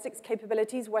analytics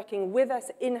capabilities, working with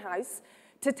us in-house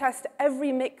to test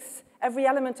every mix, every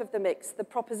element of the mix, the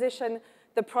proposition,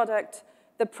 the product,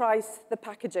 the price, the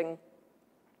packaging.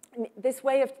 This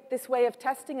way of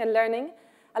testing and learning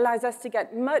allows us to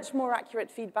get much more accurate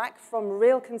feedback from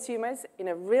real consumers in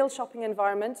a real shopping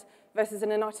environment versus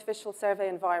in an artificial survey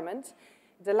environment.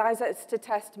 It allows us to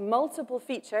test multiple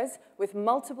features with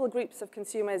multiple groups of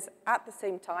consumers at the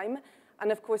same time, and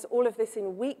of course, all of this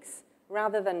in weeks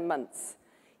rather than months.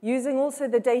 Using also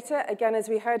the data, again, as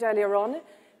we heard earlier on,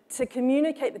 to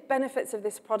communicate the benefits of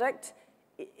this product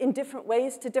in different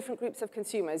ways to different groups of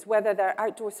consumers, whether they're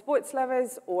outdoor sports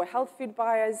lovers or health food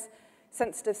buyers,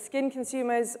 sensitive skin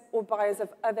consumers, or buyers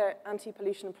of other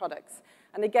anti-pollution products.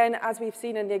 And again, as we've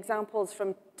seen in the examples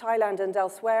from Thailand and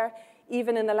elsewhere,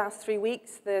 even in the last 3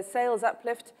 weeks, the sales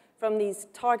uplift from these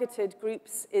targeted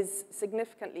groups is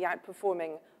significantly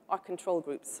outperforming our control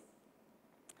groups.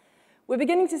 We're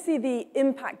beginning to see the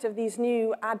impact of these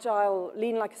new agile,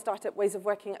 lean like a startup ways of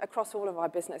working across all of our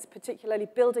business, particularly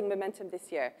building momentum this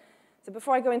year. So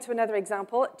before I go into another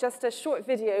example, just a short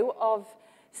video of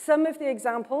some of the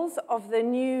examples of the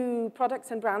new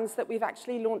products and brands that we've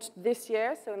actually launched this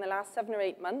year, so in the last 7 or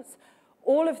 8 months.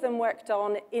 All of them worked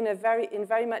on in a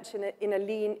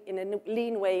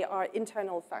lean way, our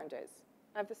internal founders.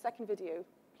 I have the second video,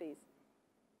 please.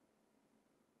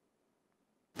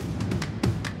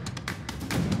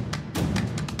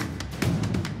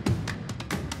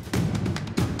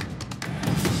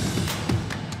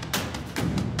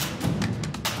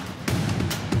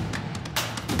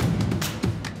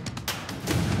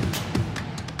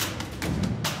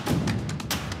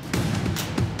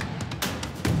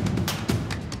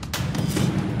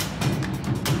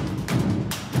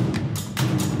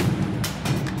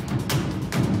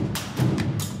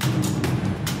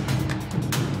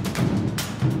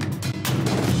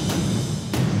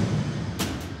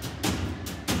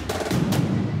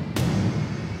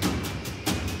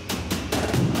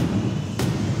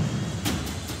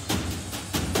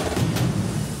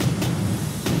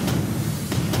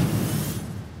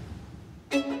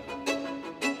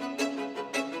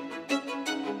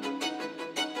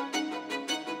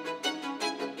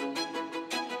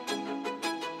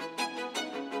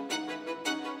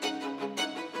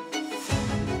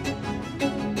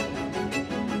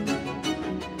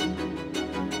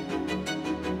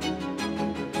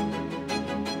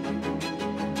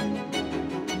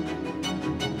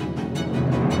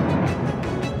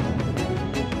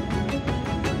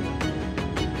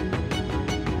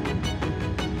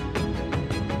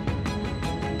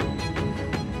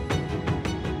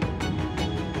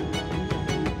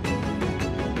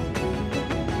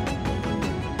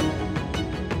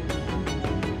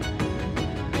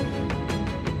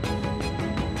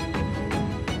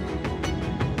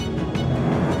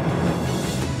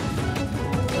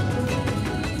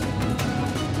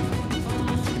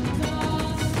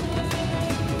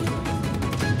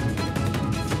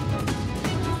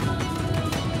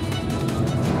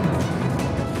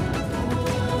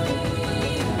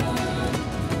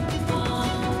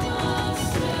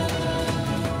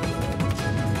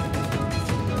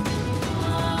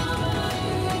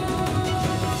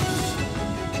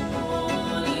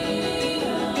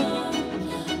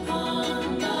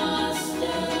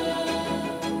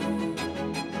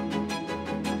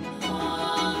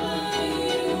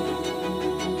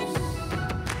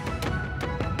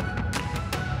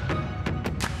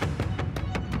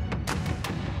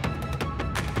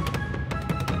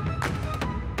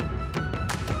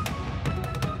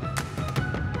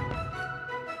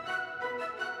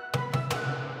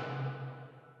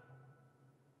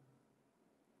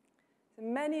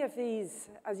 many of these,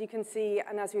 as you can see,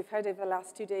 and as we've heard over the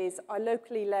last 2 days, are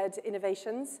locally led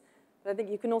innovations. But I think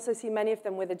you can also see many of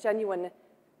them with a genuine,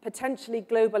 potentially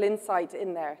global insight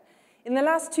in there. In the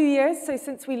last 2 years, so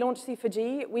since we launched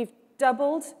C4G, we've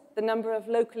doubled the number of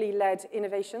locally led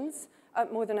innovations,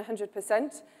 up more than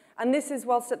 100%. And this is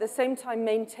whilst at the same time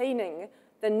maintaining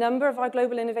the number of our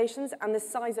global innovations and the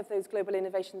size of those global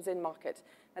innovations in market.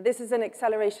 Now, this is an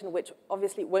acceleration which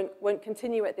obviously won't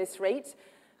continue at this rate,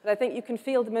 but I think you can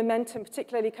feel the momentum,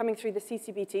 particularly coming through the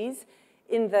CCBTs,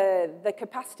 in the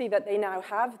capacity that they now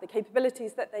have, the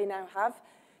capabilities that they now have,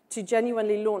 to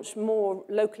genuinely launch more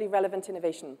locally relevant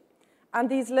innovation. And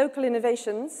these local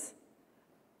innovations,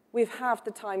 we've halved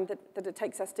the time that it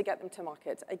takes us to get them to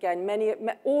market. Again,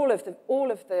 all of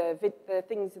the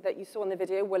things that you saw in the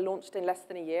video were launched in less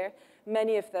than a year,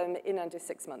 many of them in under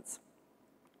 6 months.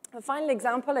 A final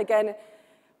example, again,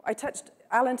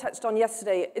 Alan touched on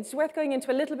yesterday. It's worth going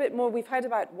into a little bit more. We've heard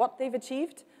about what they've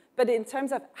achieved, but in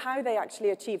terms of how they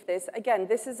actually achieved this, again,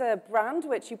 this is a brand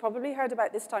which you probably heard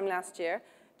about this time last year,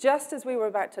 just as we were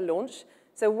about to launch.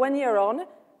 So 1 year on,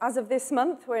 as of this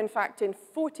month, we're in fact in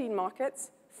 14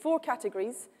 markets, 4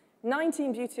 categories,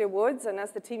 19 beauty awards, and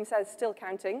as the team says, still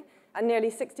counting, and nearly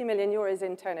 60 million euros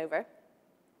in turnover.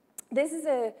 This is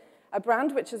a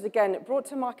brand which is, again, brought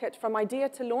to market from idea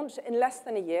to launch in less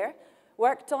than a year,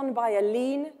 worked on by a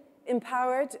lean,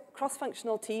 empowered,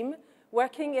 cross-functional team,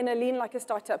 working in a lean like a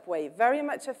startup way, very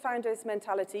much a founder's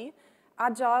mentality,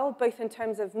 agile, both in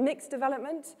terms of mixed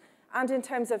development and in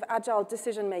terms of agile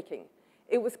decision-making.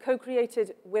 It was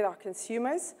co-created with our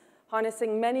consumers,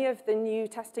 harnessing many of the new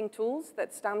testing tools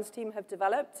that Stan's team have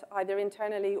developed, either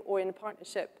internally or in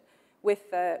partnership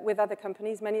with other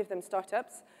companies, many of them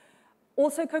startups.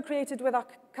 Also co-created with our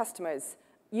customers,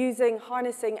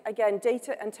 harnessing, again,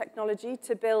 data and technology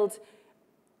to build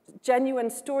genuine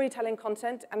storytelling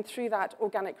content, and through that,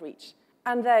 organic reach.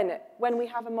 And then, when we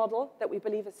have a model that we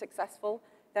believe is successful,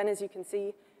 then, as you can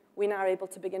see, we're now able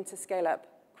to begin to scale up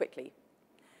quickly.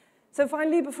 So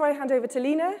finally, before I hand over to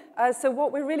Leena, so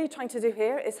what we're really trying to do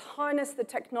here is harness the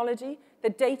technology, the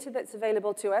data that's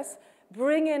available to us,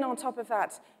 bring in on top of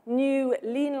that new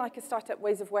lean like a startup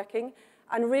ways of working,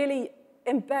 and really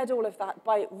embed all of that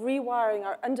by rewiring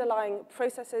our underlying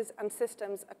processes and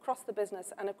systems across the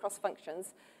business and across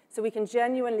functions, so we can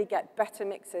genuinely get better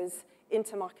mixes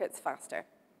into markets faster.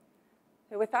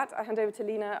 So with that, I hand over to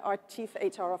Leena, our Chief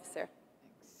HR Officer.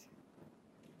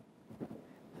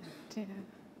 Thanks.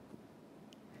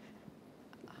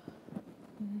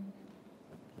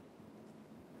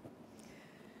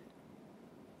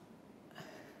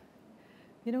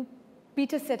 You know,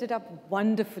 Peter set it up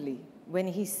wonderfully when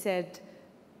he said,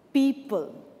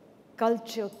 people,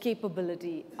 culture,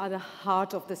 capability are the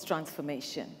heart of this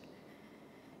transformation.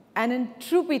 And in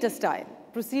true Peter style,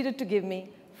 proceeded to give me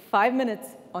 5 minutes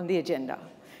on the agenda.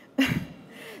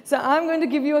 So I'm going to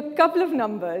give you a couple of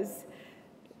numbers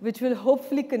which will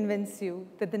hopefully convince you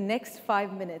that the next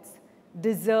 5 minutes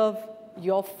deserve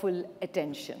your full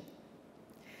attention.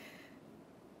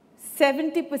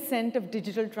 70% of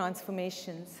digital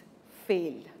transformations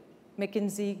fail.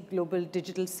 McKinsey Global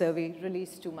Digital Survey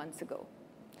released 2 months ago.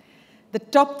 The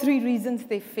top 3 reasons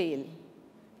they fail.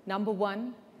 Number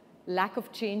 1, lack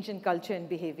of change in culture and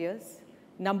behaviors.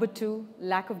 Number 2,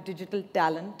 lack of digital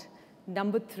talent.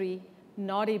 Number 3,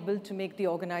 not able to make the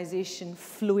organization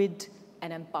fluid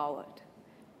and empowered.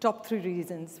 Top 3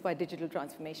 reasons why digital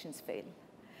transformations fail.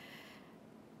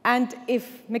 And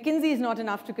if McKinsey is not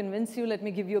enough to convince you, let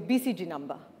me give you a BCG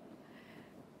number.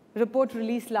 Report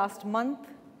released last month,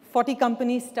 40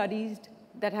 companies studied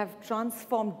that have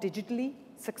transformed digitally,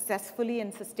 successfully,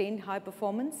 and sustained high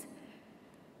performance.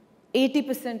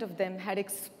 80% of them had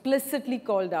explicitly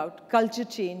called out culture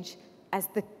change as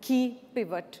the key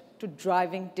pivot to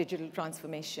driving digital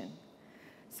transformation.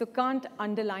 So can't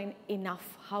underline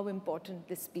enough how important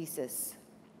this piece is.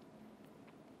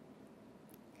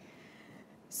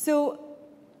 So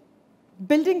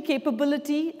building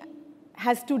capability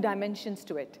has 2 dimensions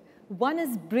to it. One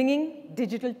is bringing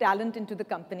digital talent into the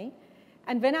company.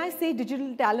 And when I say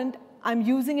digital talent, I'm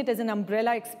using it as an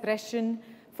umbrella expression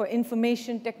for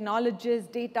information technologists,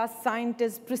 data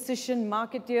scientists, precision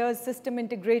marketeers, system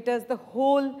integrators, the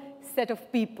whole set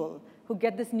of people who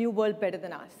get this new world better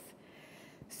than us.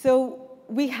 So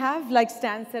we have, like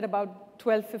Stan said, about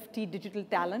 1250 digital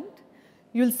talent.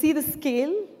 You'll see the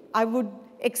scale. I would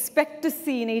expect to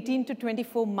see in 18 to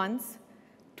 24 months,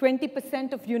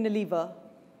 20% of Unilever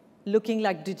looking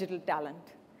like digital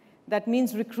talent. That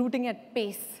means recruiting at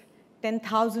pace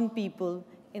 10,000 people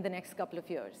in the next couple of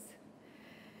years.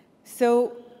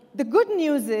 So the good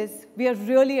news is we are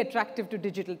really attractive to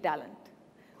digital talent.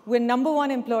 We're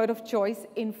 #1 employer of choice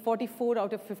in 44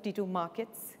 out of 52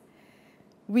 markets.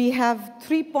 We have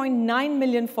 3.9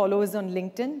 million followers on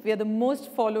LinkedIn. We are the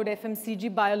most followed FMCG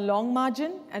by a long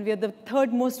margin, and we are the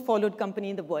 3rd most followed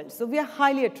company in the world. So we are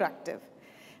highly attractive.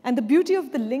 And the beauty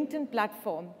of the LinkedIn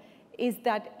platform is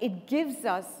that it gives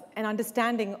us an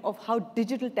understanding of how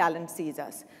digital talent sees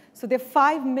us. So there are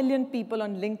 5 million people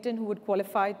on LinkedIn who would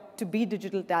qualify to be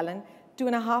digital talent.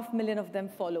 2.5 million of them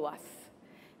follow us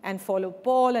and follow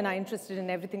Paul and are interested in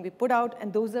everything we put out,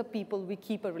 and those are people we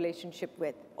keep a relationship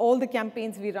with. All the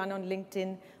campaigns we run on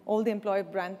LinkedIn, all the employer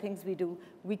brand things we do,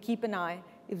 we keep an eye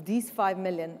if these 5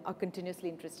 million are continuously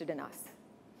interested in us.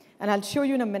 And I'll show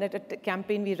you in a minute a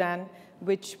campaign we ran,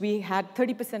 which we had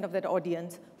 30% of that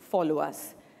audience follow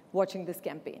us watching this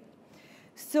campaign.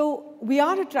 So we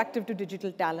are attractive to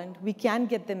digital talent. We can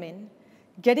get them in.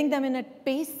 Getting them in at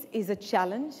pace is a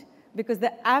challenge, because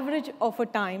the average offer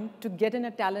time to get in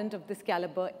a talent of this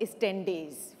caliber is 10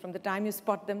 days. From the time you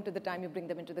spot them to the time you bring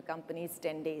them into the company is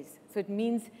 10 days. So it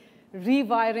means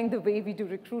rewiring the way we do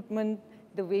recruitment,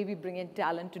 the way we bring in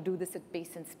talent to do this at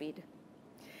pace and speed.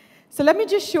 So let me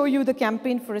just show you the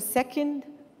campaign for a second,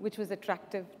 which was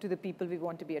attractive to the people we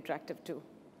want to be attractive to.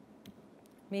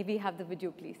 Maybe have the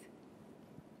video, please.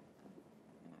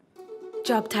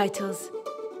 Job titles,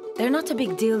 they're not a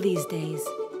big deal these days.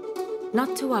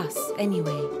 Not to us,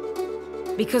 anyway.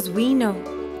 Because we know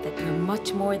that you're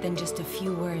much more than just a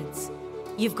few words.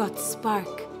 You've got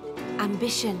spark,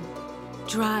 ambition,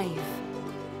 drive,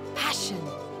 passion.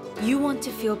 You want to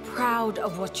feel proud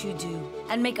of what you do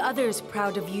and make others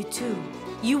proud of you too.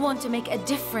 You want to make a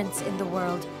difference in the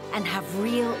world and have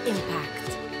real impact.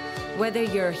 Whether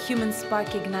you're a human spark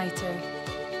igniter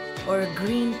or a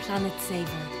green planet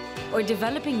saver or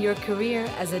developing your career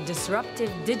as a disruptive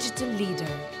digital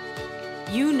leader,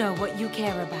 you know what you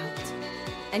care about,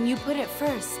 and you put it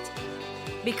first,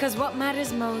 because what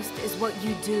matters most is what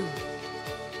you do.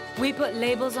 We put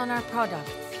labels on our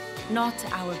products, not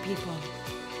our people.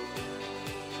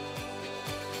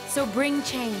 So bring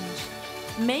change,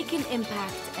 make an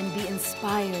impact, and be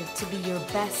inspired to be your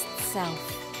best self.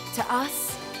 To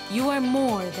us, you are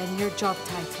more than your job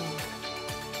title.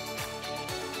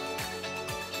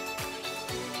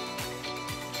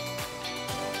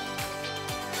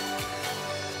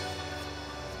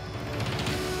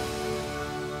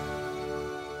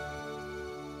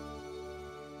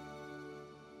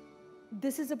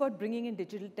 This is about bringing in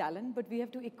digital talent, but we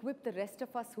have to equip the rest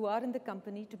of us who are in the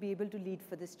company to be able to lead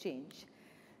for this change.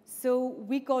 So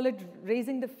we call it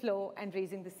raising the floor and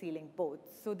raising the ceiling, both.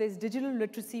 So there's digital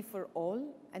literacy for all,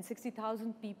 and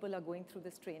 60,000 people are going through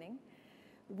this training.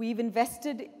 We've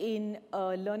invested in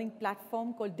a learning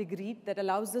platform called Degree that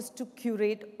allows us to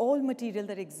curate all material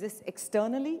that exists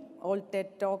externally, all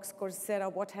TED Talks,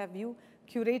 Coursera, what have you,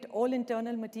 curate all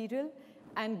internal material,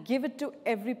 and give it to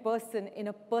every person in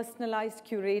a personalized,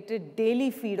 curated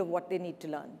daily feed of what they need to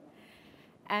learn.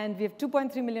 And we have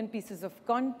 2.3 million pieces of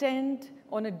content.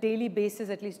 On a daily basis,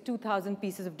 at least 2,000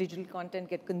 pieces of digital content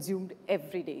get consumed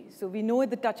every day. So we know at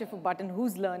the touch of a button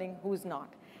who's learning, who's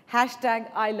not. Hashtag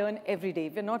I learn every day.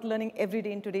 If you're not learning every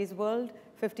day in today's world,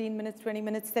 15 minutes, 20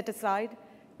 minutes set aside,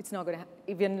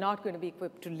 we're not going to be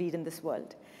equipped to lead in this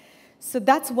world. So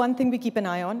that's one thing we keep an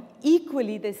eye on.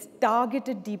 Equally, there's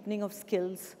targeted deepening of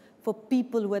skills for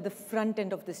people who are the front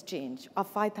end of this change. Our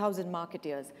 5,000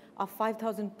 marketeers, our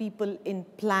 5,000 people in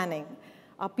planning,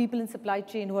 our people in supply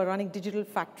chain who are running digital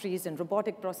factories and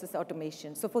robotic process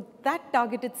automation. So for that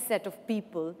targeted set of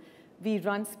people, we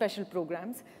run special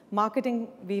programs. Marketing,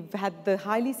 we've had the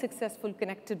highly successful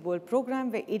Connected World program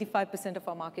where 85% of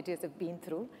our marketeers have been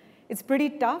through. It's pretty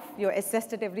tough. You're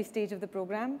assessed at every stage of the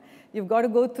program. You've got to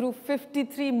go through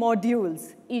 53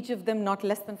 modules, each of them not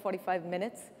less than 45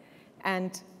 minutes,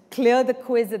 and clear the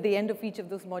quiz at the end of each of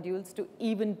those modules to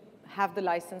even have the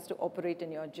license to operate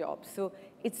in your job. So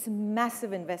it's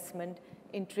massive investment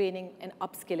in training and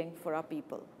upskilling for our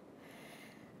people.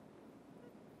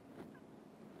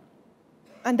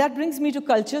 And that brings me to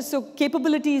culture. So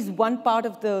capability is one part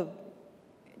of the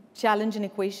challenge and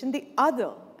equation. The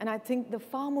other, and I think the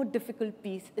far more difficult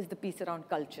piece, is the piece around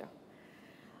culture.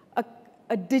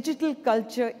 A digital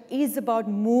culture is about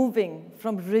moving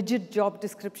from rigid job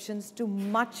descriptions to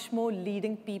much more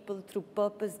leading people through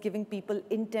purpose, giving people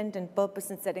intent and purpose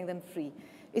and setting them free.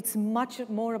 It's much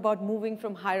more about moving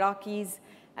from hierarchies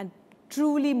and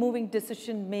truly moving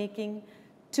decision-making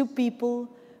to people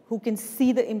who can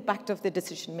see the impact of their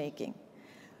decision-making.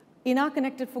 In our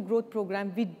Connected for Growth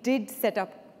program, we did set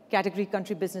up category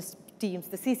country business teams,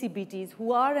 the CCBTs,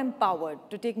 who are empowered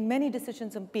to take many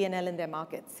decisions on P&L in their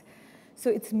markets. So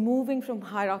it's moving from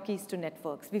hierarchies to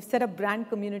networks. We've set up brand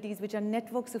communities, which are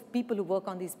networks of people who work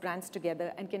on these brands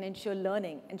together and can ensure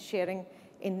learning and sharing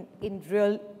in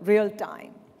real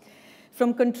time.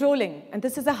 From controlling, and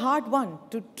this is a hard one,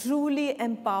 to truly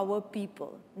empower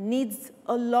people needs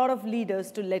a lot of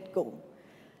leaders to let go.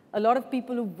 A lot of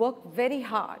people who work very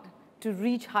hard to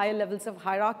reach higher levels of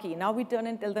hierarchy. Now we turn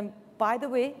and tell them, by the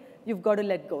way, you've got to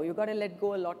let go. You've got to let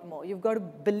go a lot more. You've got to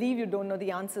believe you don't know the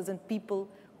answers, and people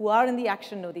who are in the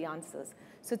action know the answers.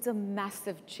 So it's a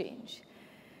massive change.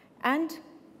 And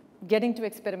getting to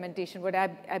experimentation, what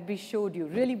Abbey showed you,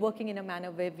 really working in a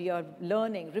manner where we are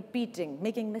learning, repeating,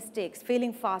 making mistakes,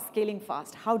 failing fast, scaling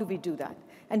fast. How do we do that?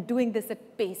 And doing this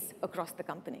at pace across the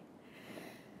company.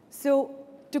 So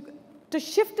to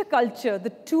shift a culture, the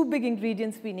two big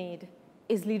ingredients we need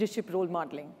is leadership role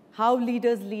modeling. How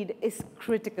leaders lead is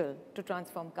critical to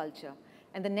transform culture.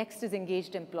 And the next is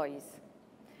engaged employees.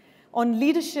 On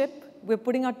leadership, we're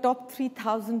putting our top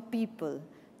 3,000 people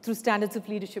through standards of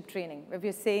leadership training, where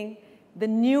we're saying the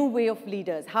new way of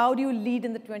leaders. How do you lead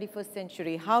in the 21st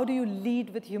century? How do you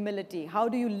lead with humility? How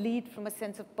do you lead from a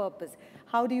sense of purpose?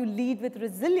 How do you lead with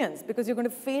resilience? Because you're going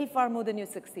to fail far more than you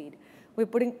succeed. We're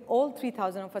putting all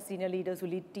 3,000 of our senior leaders who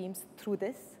lead teams through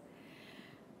this.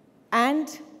 And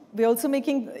we're also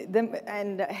making them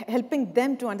and helping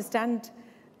them to understand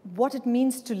what it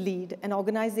means to lead an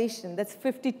organization that's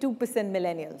 52%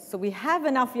 millennials. So we have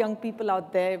enough young people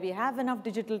out there. We have enough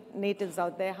digital natives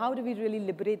out there. How do we really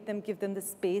liberate them, give them the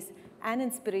space and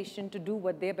inspiration to do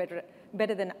what they're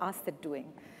better than us at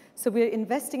doing? So we're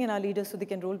investing in our leaders so they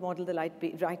can role model the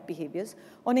right behaviors.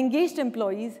 On engaged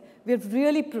employees, we're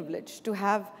really privileged to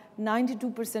have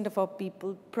 92% of our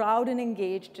people proud and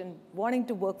engaged and wanting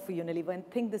to work for Unilever and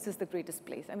think this is the greatest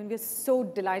place. I mean, we're so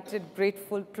delighted,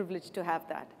 grateful, privileged to have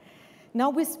that. Now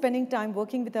we're spending time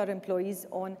working with our employees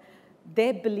on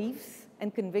their beliefs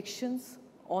and convictions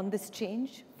on this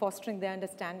change, fostering their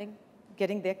understanding,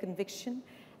 getting their conviction,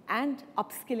 and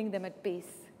upskilling them at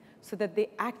pace so that they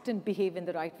act and behave in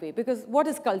the right way. Because what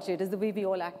is culture? It is the way we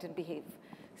all act and behave.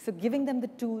 So giving them the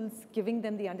tools, giving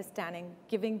them the understanding,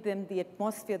 giving them the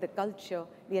atmosphere, the culture,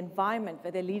 the environment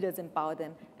where their leaders empower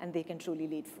them, and they can truly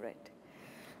lead for it.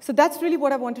 So that's really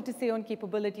what I wanted to say on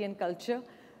capability and culture.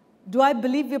 Do I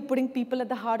believe we're putting people at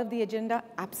the heart of the agenda?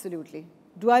 Absolutely.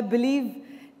 Do I believe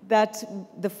that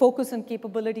the focus on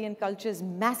capability and culture is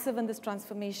massive in this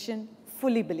transformation?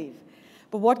 Fully believe.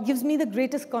 But what gives me the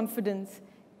greatest confidence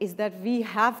is that we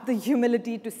have the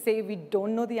humility to say we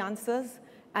don't know the answers,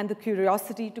 and the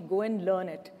curiosity to go and learn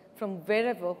it from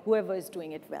wherever, whoever is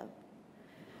doing it well.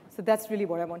 So that's really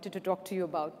what I wanted to talk to you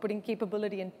about, putting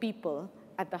capability and people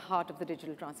at the heart of the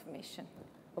digital transformation.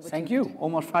 Thank you.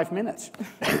 Almost 5 minutes.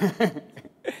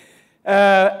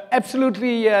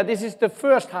 Absolutely, this is the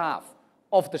first half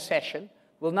of the session.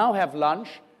 We'll now have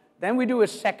lunch, then we do a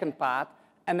second part,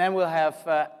 and then we'll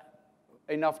have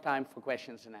enough time for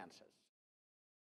questions and answers.